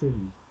 ساعات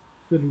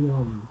في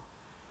اليوم.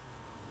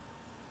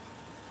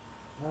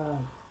 آه.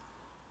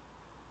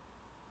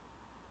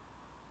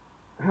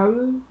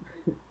 هل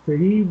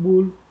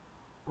تهيب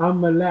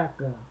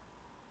عملك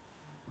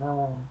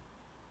آه.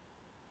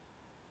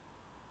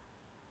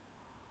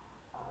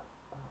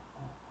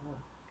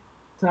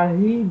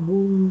 تهيب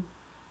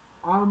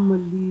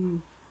عملي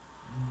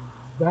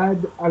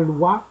بعد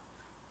الوقت.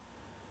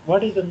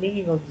 What is the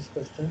meaning of this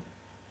question?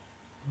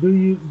 Do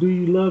you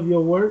love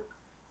your work?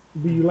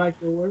 Do you like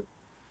your work?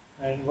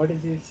 And what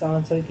is its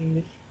answer in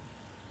English?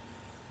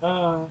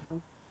 Uh,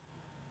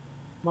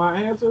 my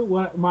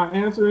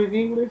answer in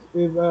English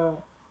is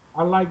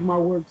I like my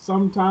work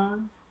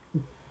sometimes.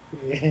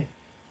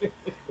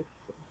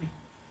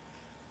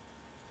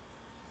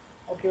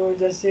 Okay, we'll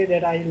just say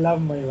that I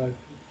love my work.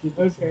 Keep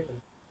it Okay,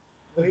 simple.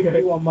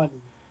 okay. Uhibbu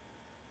amali.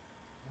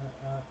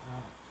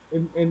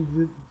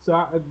 So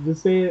to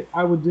say it,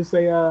 I would just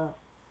say uh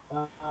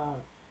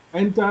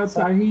anta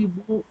Sa-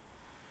 tahibu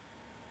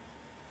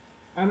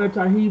ana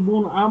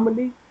tahibun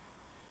amali.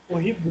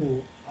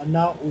 Uhibbu.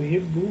 Ana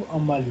uhibbu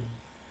amali.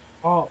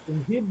 Oh,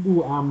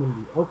 uhibbu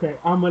amali. Okay,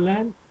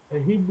 amalan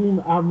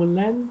uhibbu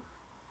amalan.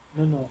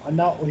 No.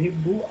 Ana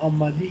uhibbu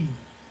amali.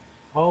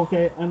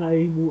 Okay, ana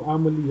uhibbu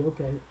amali.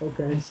 Okay.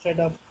 Instead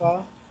of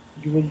ka,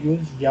 you will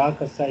use ya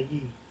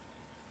kasahi.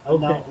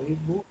 Ana Okay.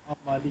 uhibbu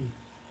amali.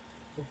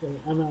 Okay,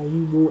 ana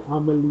uhibbu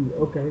amali.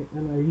 Okay,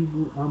 ana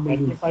uhibbu And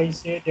amali. if I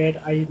say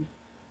that I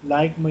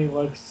like my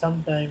work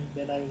sometime,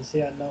 then I will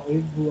say ana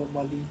uhibbu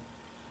amali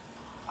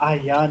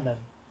ahyanan.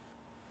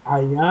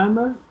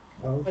 Ayana.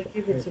 I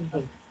keep it Okay.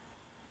 simple.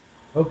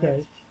 Okay.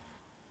 Next.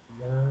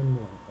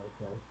 Yana.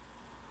 Okay.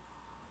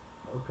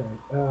 Okay.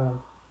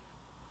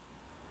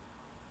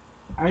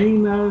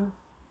 Aina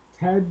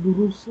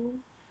tadrusu.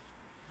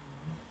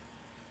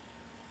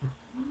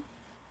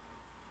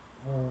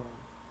 Uh,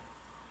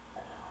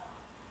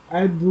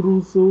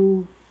 أدرس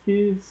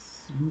في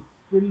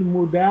في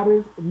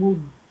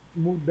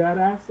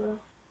مدرسة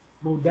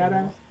No.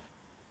 مدرس.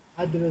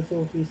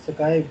 Adrasu fi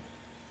Skype.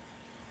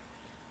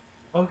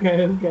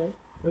 Okay.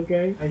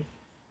 I I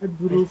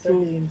أدرس.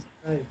 study in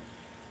Skype.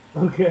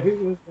 Okay.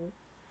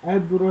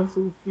 أدرس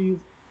في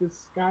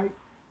سكايب.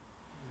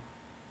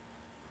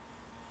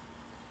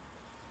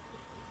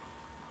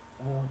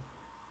 آه،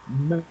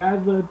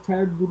 ماذا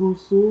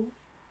تدرس؟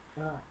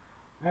 آه،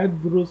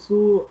 أدرس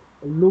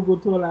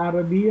اللغة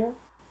العربية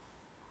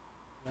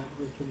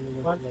Adrasu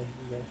lugatul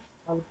Arabiya.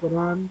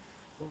 والقرآن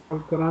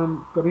والقرآن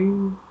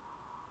الكريم.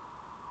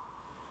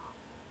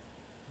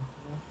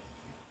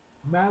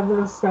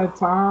 ماذا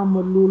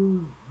ستعمل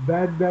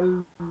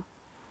بعد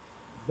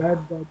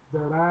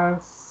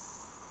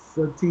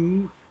الدراسة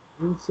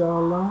إن شاء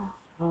الله؟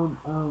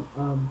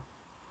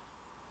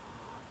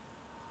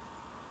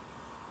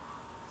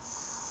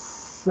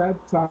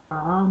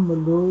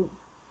 ستعمل.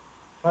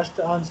 First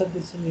answer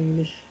this in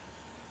English.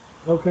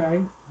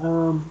 Okay.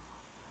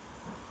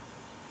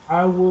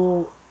 I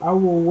will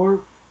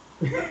work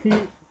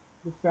in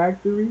the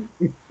factory.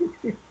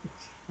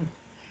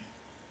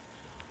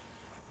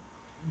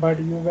 But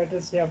you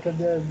better say after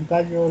the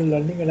because you are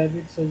learning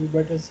Arabic, so you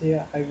better say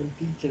I will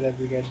teach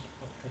Arabic at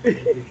after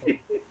completion.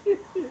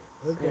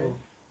 Okay.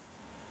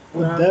 So Uh,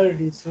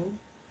 udarisu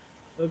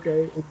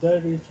okay.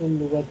 udarisu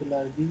lugatul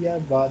Arabiya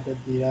ba'da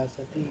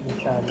dirasati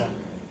inshallah.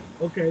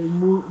 Okay.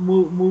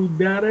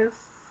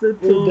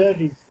 Mudarasatu.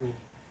 Udarisu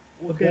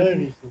Okay.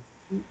 udarisu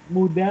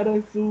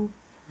Mudarasu.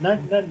 not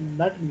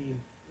meme.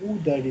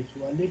 Udarisu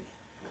alif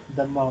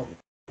dhamma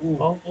u.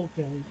 Oh,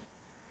 okay.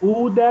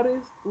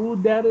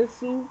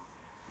 Udarisu.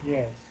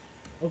 Yes.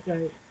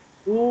 Okay.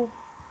 U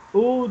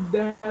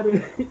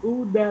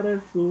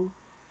Udarasu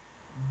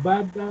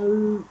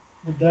badal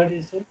dal.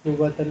 Udarisu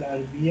lugatul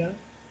Arabiya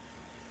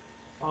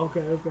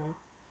Okay.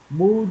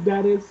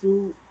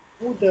 Mudarisu.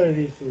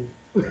 udarisu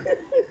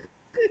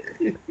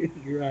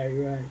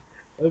Right.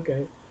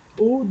 Okay.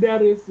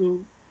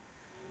 Udarisu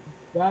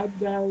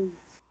badal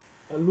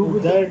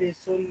lugatul.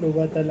 udarisu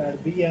lugatul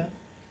Arabiya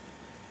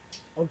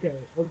Okay.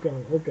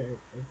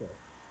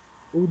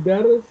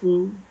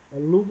 Udarasu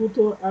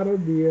lugatul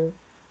Arabia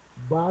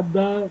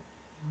bada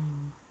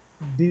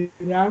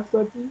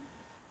dirasati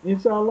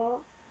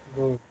inshallah.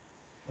 good.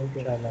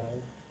 Okay.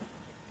 Inshallah.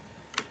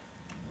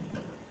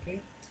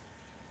 Okay.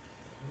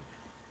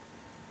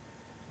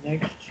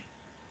 Next.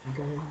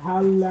 Okay.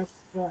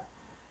 Halaka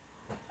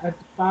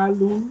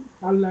atfalun.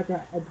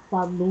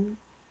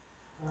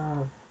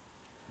 Uh,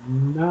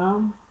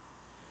 Nam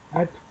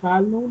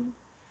atfalun.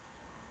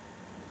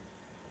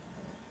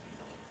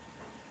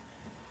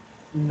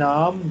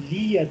 Naam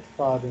li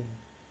atfadun.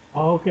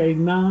 Okay.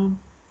 Nam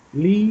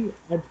li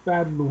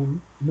atfalun.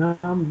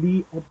 Nam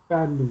li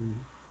atfalun.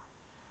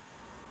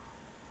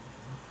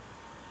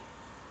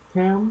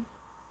 كم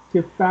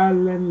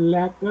طفلا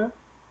لك.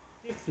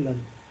 طفلا.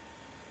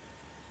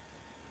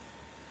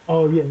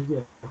 Oh yeah,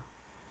 yeah.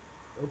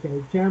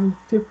 Okay. كم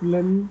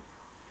طفلا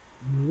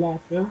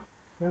لك.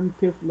 كم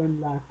طفلا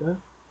لك.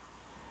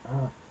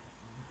 Uh,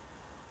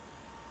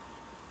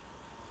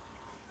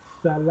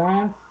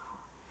 ثلاث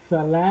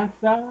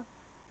ثلاثة.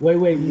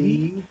 Wait.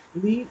 لي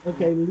لي.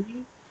 Okay.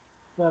 لي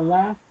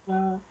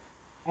ثلاثة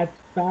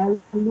أطفال.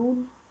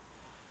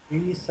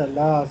 لي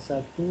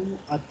ثلاثة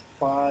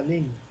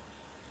أطفال.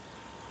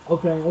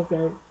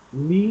 Okay.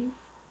 لي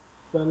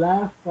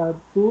ثلاثة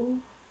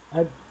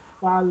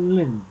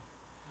أطفال.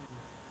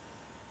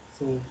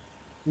 So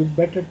you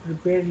better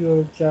prepare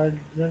your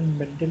children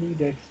mentally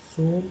that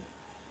soon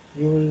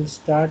you will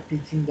start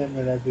teaching them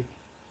Arabic.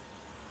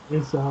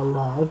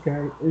 Inshallah.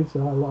 Okay.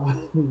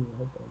 Inshallah.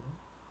 Okay.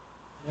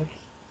 Next,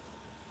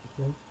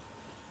 Okay.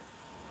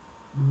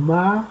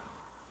 Ma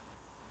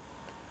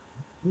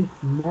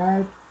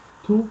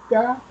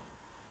mithmatuka.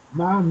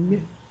 Ma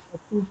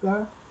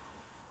mithmatuka.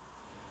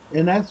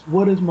 And that's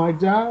what is my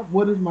job?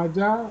 What is my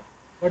job?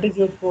 what is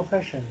your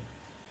profession?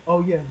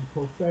 Oh yeah,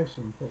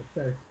 profession.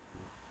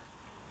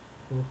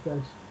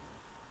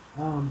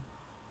 Um,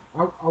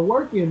 I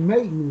work in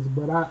maintenance,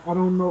 but I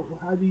don't know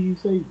how do you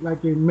say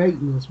like in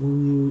maintenance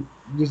when you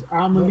just No,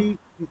 amali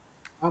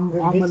I'm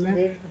a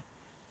where,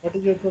 what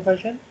is your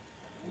profession?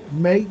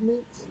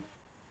 maintenance.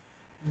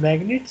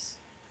 Magnets?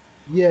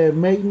 Yeah,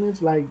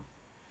 maintenance like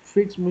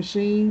fix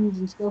machines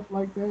and stuff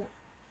like that.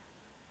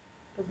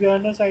 To be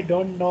honest, I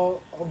don't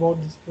know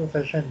about this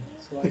profession,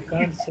 so I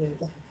can't say.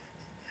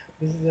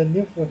 This is a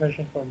new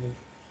profession for me.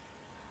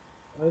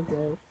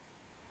 Okay.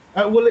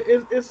 Well,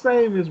 it's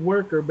same as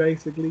worker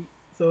basically.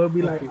 So it'd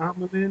be like Okay.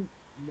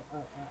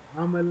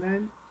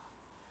 Amalan.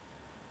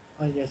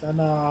 Yes,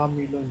 Ana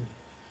Amilun.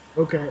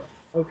 Okay,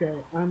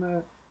 okay.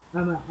 Ana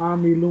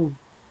Amilun.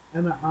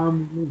 Ana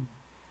Amilun.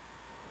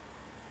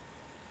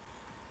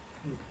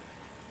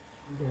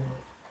 Okay.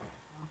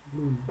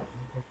 Amilun.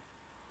 Okay.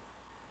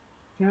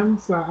 كم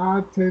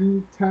ساعة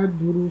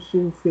تدرس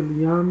في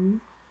اليوم؟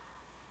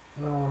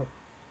 آه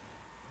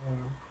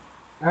آه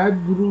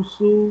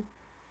أدرس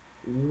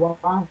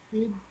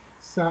واحد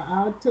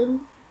ساعة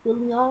في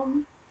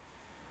اليوم.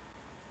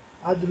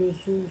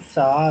 Adrusu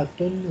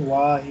Sa'atun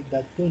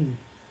Wahidatun.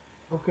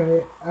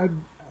 Okay.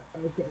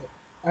 Okay.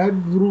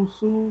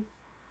 أدرس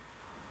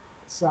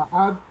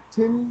ساعة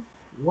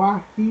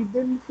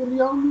واحدا في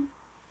اليوم.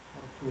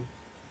 Okay.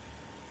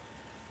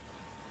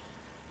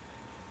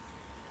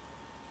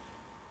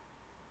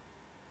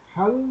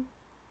 هل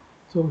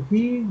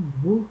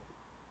تحب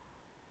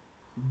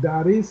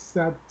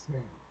دراسة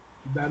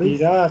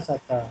دراسة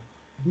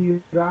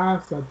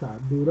Dirasata.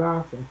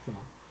 دراسة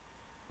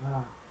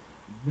آه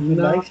You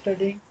نعم like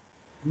studying?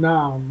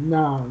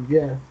 نعم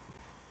yes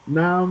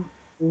نعم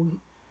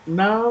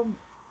نعم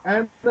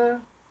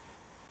أنا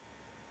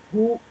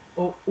هو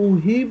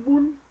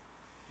أحب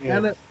Yes.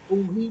 أنا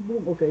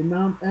أحب okay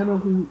نعم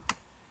أنا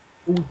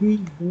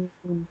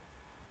أحب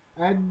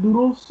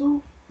أدرس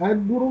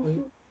أدرس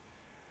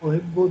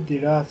Uhibbu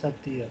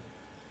dirasatiya.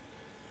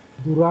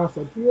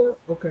 دراسة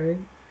okay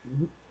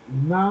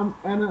نعم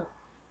أنا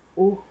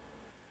Uhibbu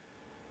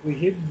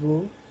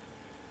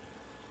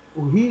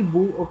أحب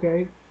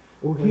okay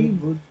أحب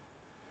Uhibbu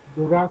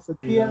دراسة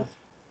diras.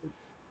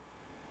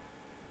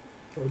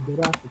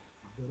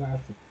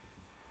 دراسة.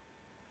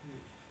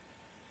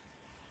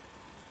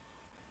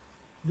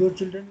 Your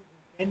children,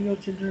 can your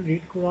children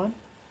read Quran?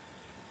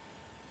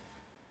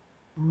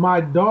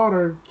 My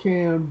daughter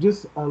can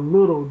just a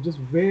little, just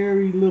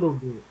very little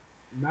bit,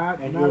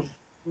 And not your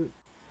a bit,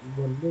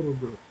 but a little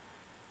bit.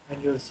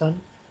 and your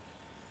son?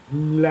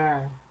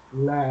 Not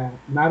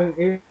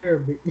in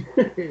Arabic,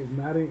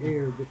 not in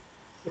Arabic.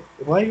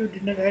 Why you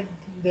did not add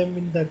them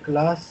in the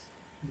class?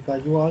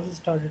 Because you also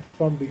started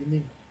from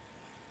beginning.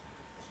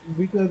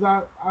 Because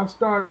I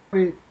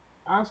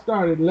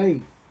started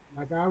late.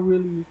 Like I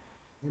really,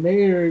 and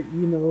they're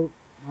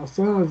my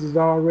sons is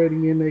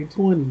already in their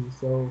 20s,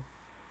 so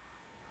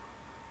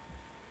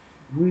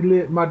we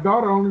lit my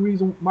daughter only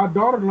reason my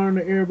daughter learned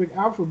the Arabic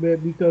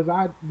alphabet because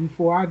I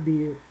before I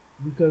did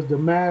because the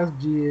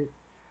masjid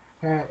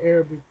had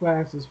Arabic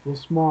classes for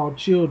small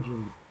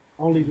children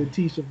only to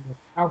teach them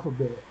the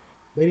alphabet.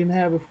 They didn't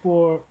have it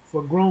for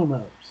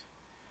grown-ups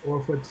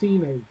or for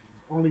teenagers,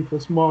 only for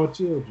small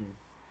children.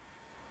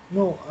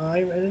 No, I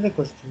have another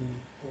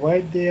question.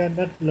 Why they are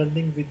not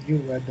learning with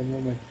you at the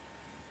moment?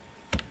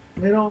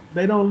 They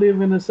don't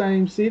live in the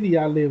same city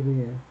I live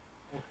in.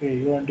 Okay,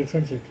 you are in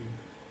different city.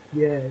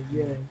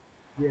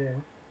 Yeah.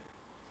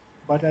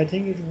 But I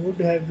think it would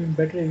have been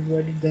better if you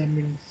added them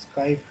in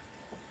Skype,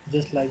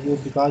 just like you,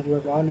 because you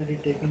have already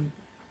taken,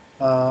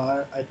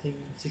 I think,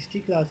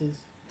 60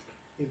 classes.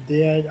 If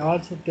they had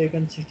also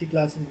taken 60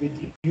 classes with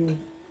you,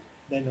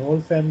 then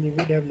whole family would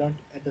have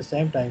learned at the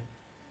same time.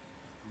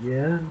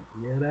 Yeah,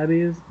 that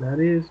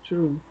is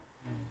true.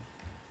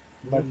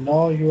 But Yes,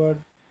 now you are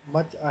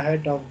much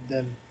ahead of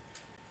them.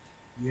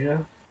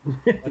 yeah.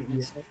 But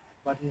Yeah.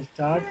 in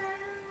start,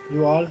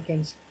 you all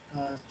can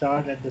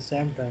start at the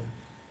same time.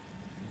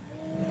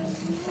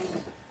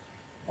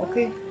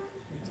 Okay,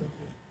 it's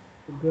okay.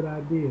 A good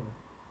idea.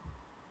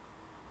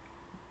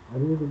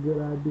 That is a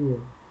good idea.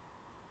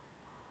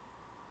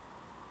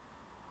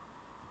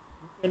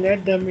 You can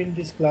add them in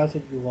this class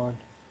if you want.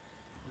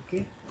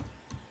 Okay,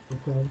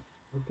 Okay.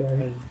 Okay.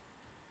 and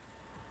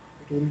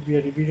it will be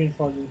a revision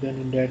for you then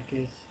in that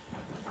case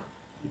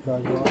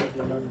because you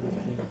already learned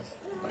these things.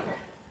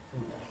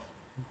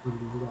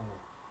 Completely right.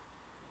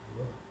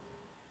 Yeah.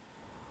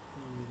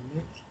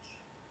 Next,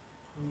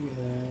 we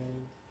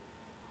have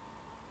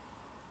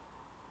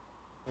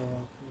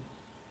uh,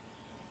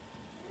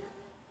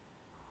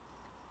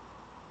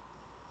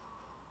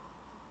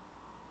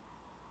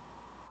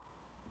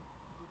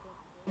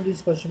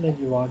 this question if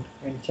you want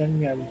and send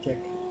me. I will check.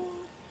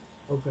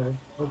 Okay.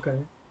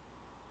 Okay.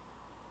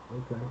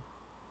 Okay.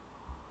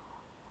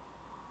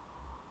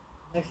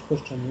 Next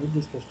question. Read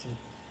this question.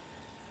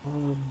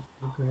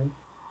 Okay.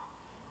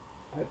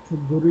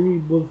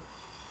 التدريب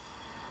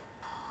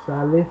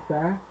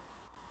الثالثة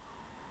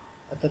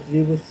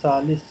التدريب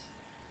الثالث.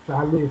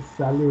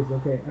 ثالث.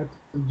 Okay.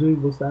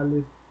 التدريب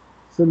الثالث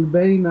سل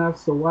بين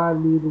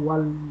السؤال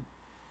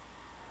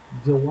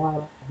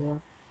والجواب.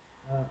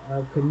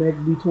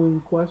 Connect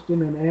between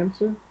question and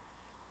answer.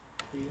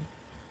 Okay.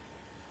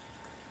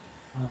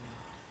 Uh,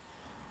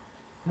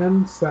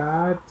 كم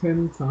ساعة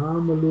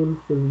تعمل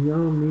في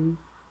اليوم؟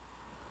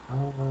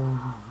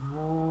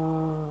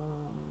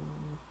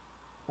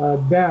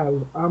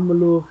 دال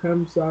أعمل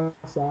 5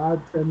 ساعات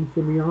في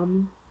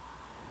اليوم.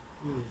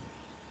 Okay.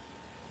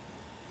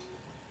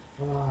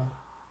 آه،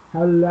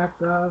 هل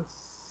لك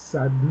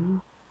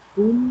صديق؟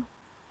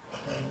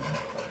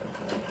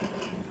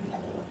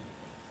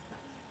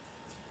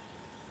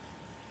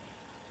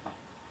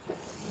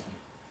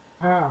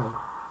 آه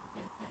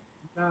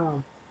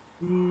نعم،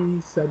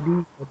 لي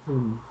صديقة.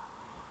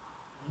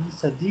 لي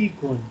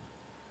صديق.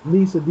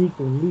 لي صديق.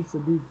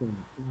 نعم،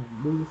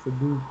 لي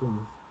صديق.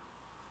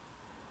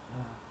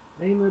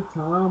 أين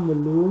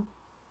تعمل؟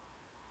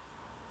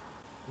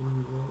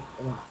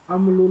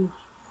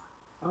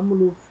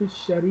 أعمل في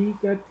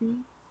الشركة.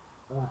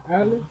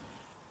 ألف.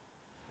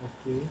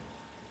 Okay.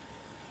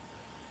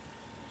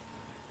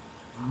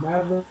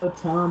 ماذا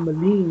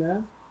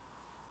تعملين؟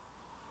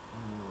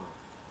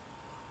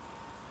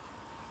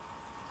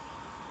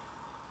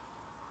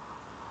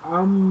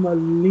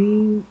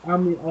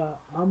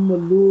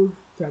 أعمل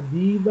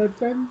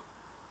طبيبة.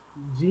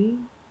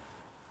 جيم.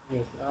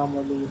 Yes.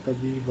 أعمل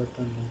طبيبة.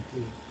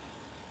 Okay.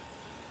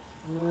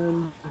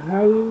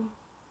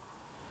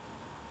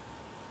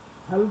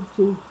 هل هل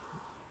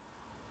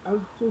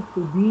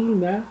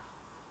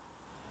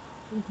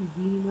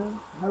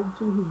هل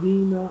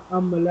تحبين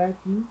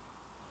أملاكي؟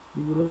 Do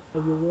you love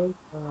your work?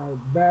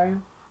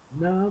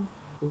 نعم،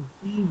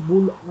 أحب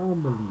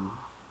العمل.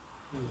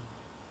 Okay.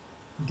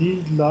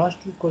 These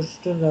last two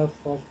questions are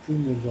for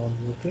females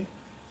only. Okay.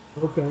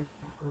 Okay.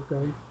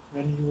 Okay.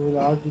 When you will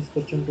ask this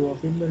question to a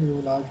female, you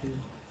will ask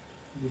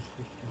these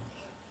questions.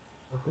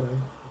 Okay.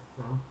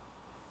 Okay.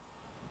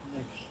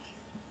 Next.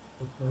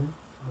 Okay.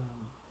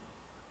 Um,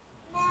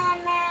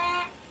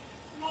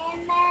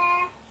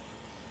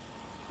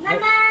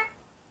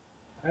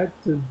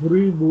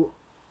 التدريب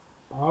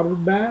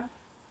أربع.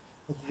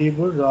 تدريب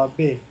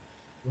الرابع.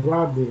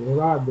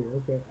 رابع.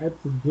 Okay.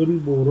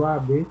 التدريب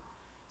رابع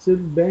سل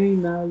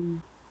بين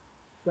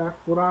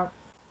الفقرات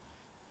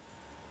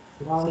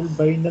سل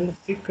بين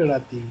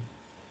الفكرة.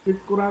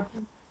 والفقرات.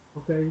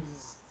 Okay.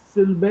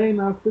 سل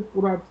بين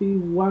الفقرات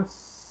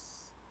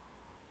والصورات.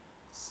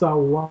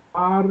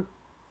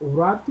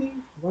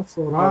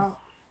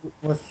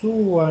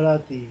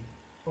 وصورة.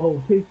 Oh,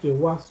 picture.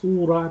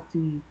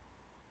 وصورة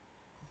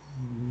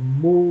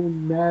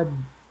منب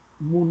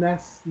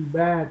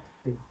munasibat.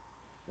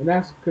 And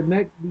that's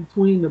connect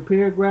between the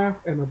paragraph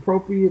and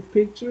appropriate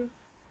picture.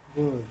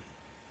 Good.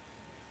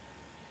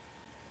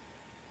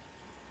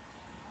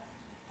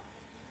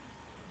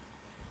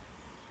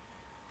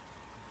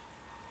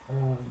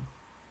 Uh,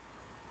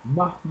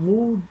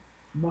 Mahmudun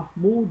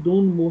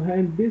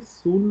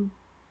muhandisun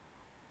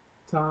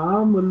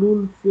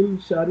ta'amalul fil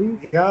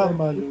sharikati.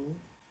 يعمل.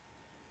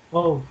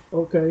 Oh,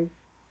 okay.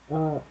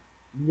 Uh,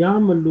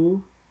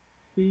 Yamalu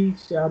fi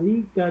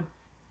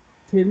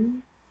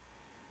sharikatin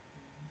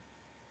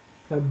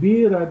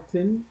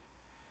kabiratin.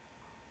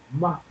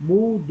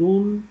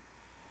 Mahmudun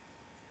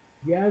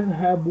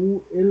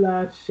يذهب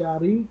إلى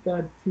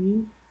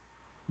الشركة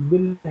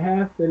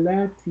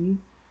بالحافلات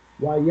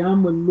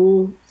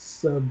ويعمل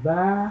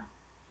 7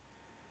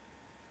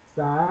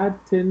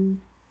 ساعات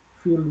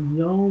في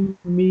اليوم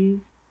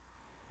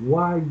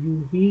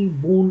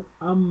ويهيب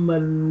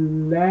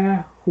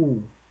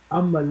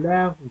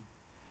عمله.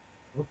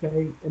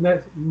 Okay, and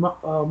that's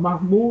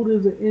Mahmoud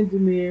is an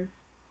engineer.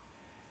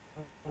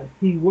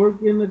 He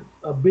worked in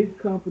a big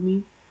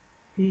company.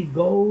 He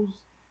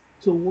goes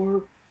to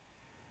work.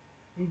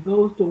 He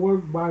goes to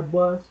work by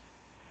bus.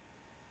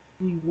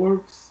 He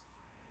works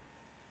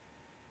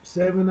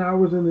 7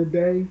 hours in a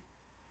day,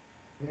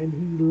 and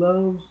he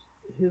loves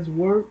his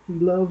work. He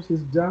loves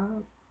his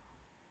job.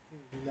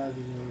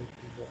 لازم.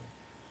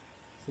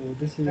 So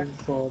this is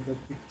for the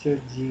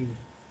picture G.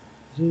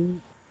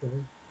 G.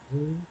 Okay.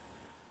 G.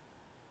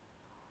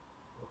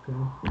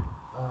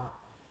 Okay.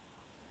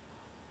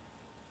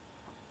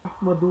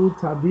 أحمد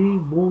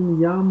طبيب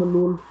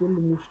يعمل في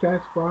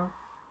المستشفى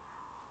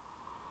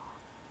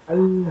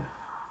ال-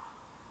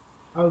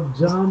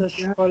 الجامعة.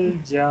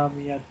 Mustashfal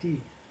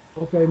Jamiati.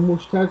 Okay,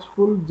 مستشفى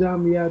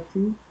الجامعة.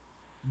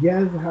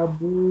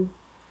 يذهب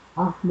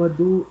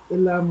أحمد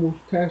إلى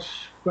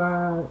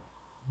مستشفى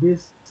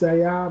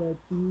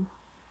بالسيارة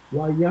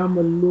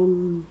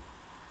ويعمل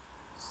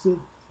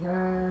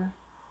 6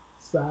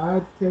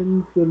 ساعات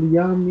في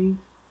اليوم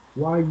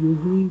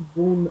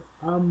ويهيب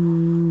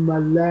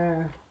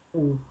عمله.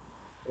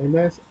 And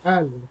that's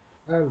Aleph.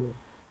 Aleph.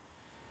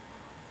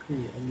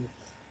 Okay,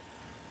 Alif.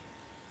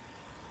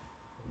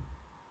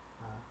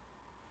 Uh,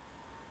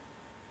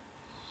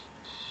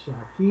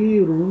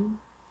 Shakirun.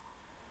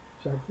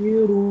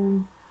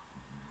 Shakirun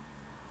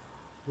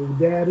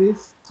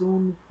مدرس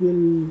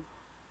في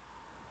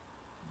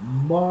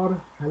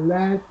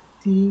المرحلة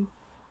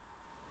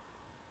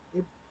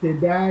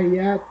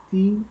ابتدائية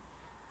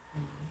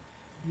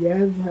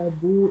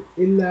يذهب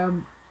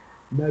إلى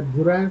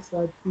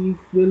مدرسة في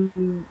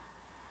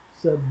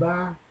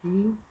الصباح.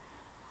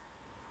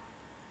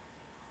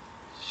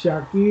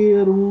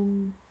 شاكر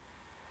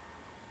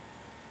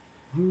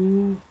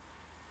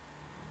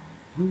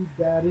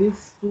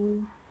يدرس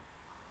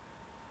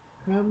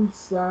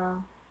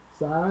 5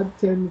 ساعات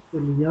في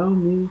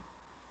اليوم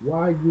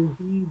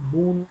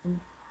ويحب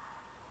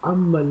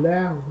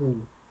عمله.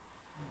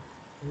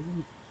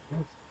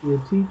 That's the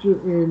teacher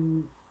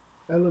in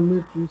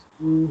elementary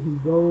school. He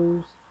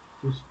goes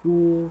to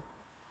school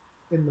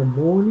in the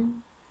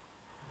morning,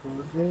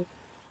 Good.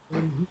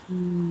 and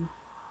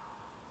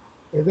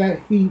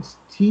he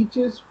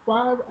teaches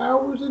 5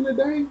 hours in a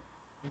day.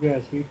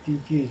 Yes, he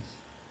teaches.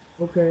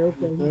 Okay,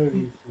 He's okay, very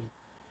useful.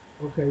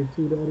 okay.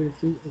 Two that is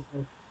he.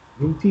 Okay,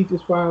 he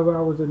teaches 5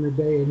 hours in a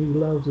day, and he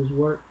loves his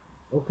work.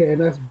 Okay,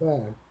 and that's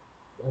bad.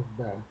 That's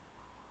bad.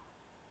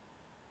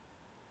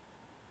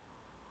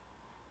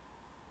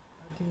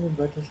 I think we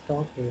better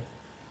stop here.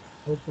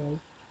 Okay,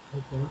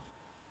 okay,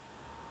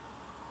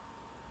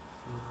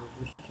 So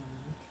just a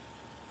minute.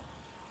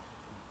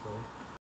 okay.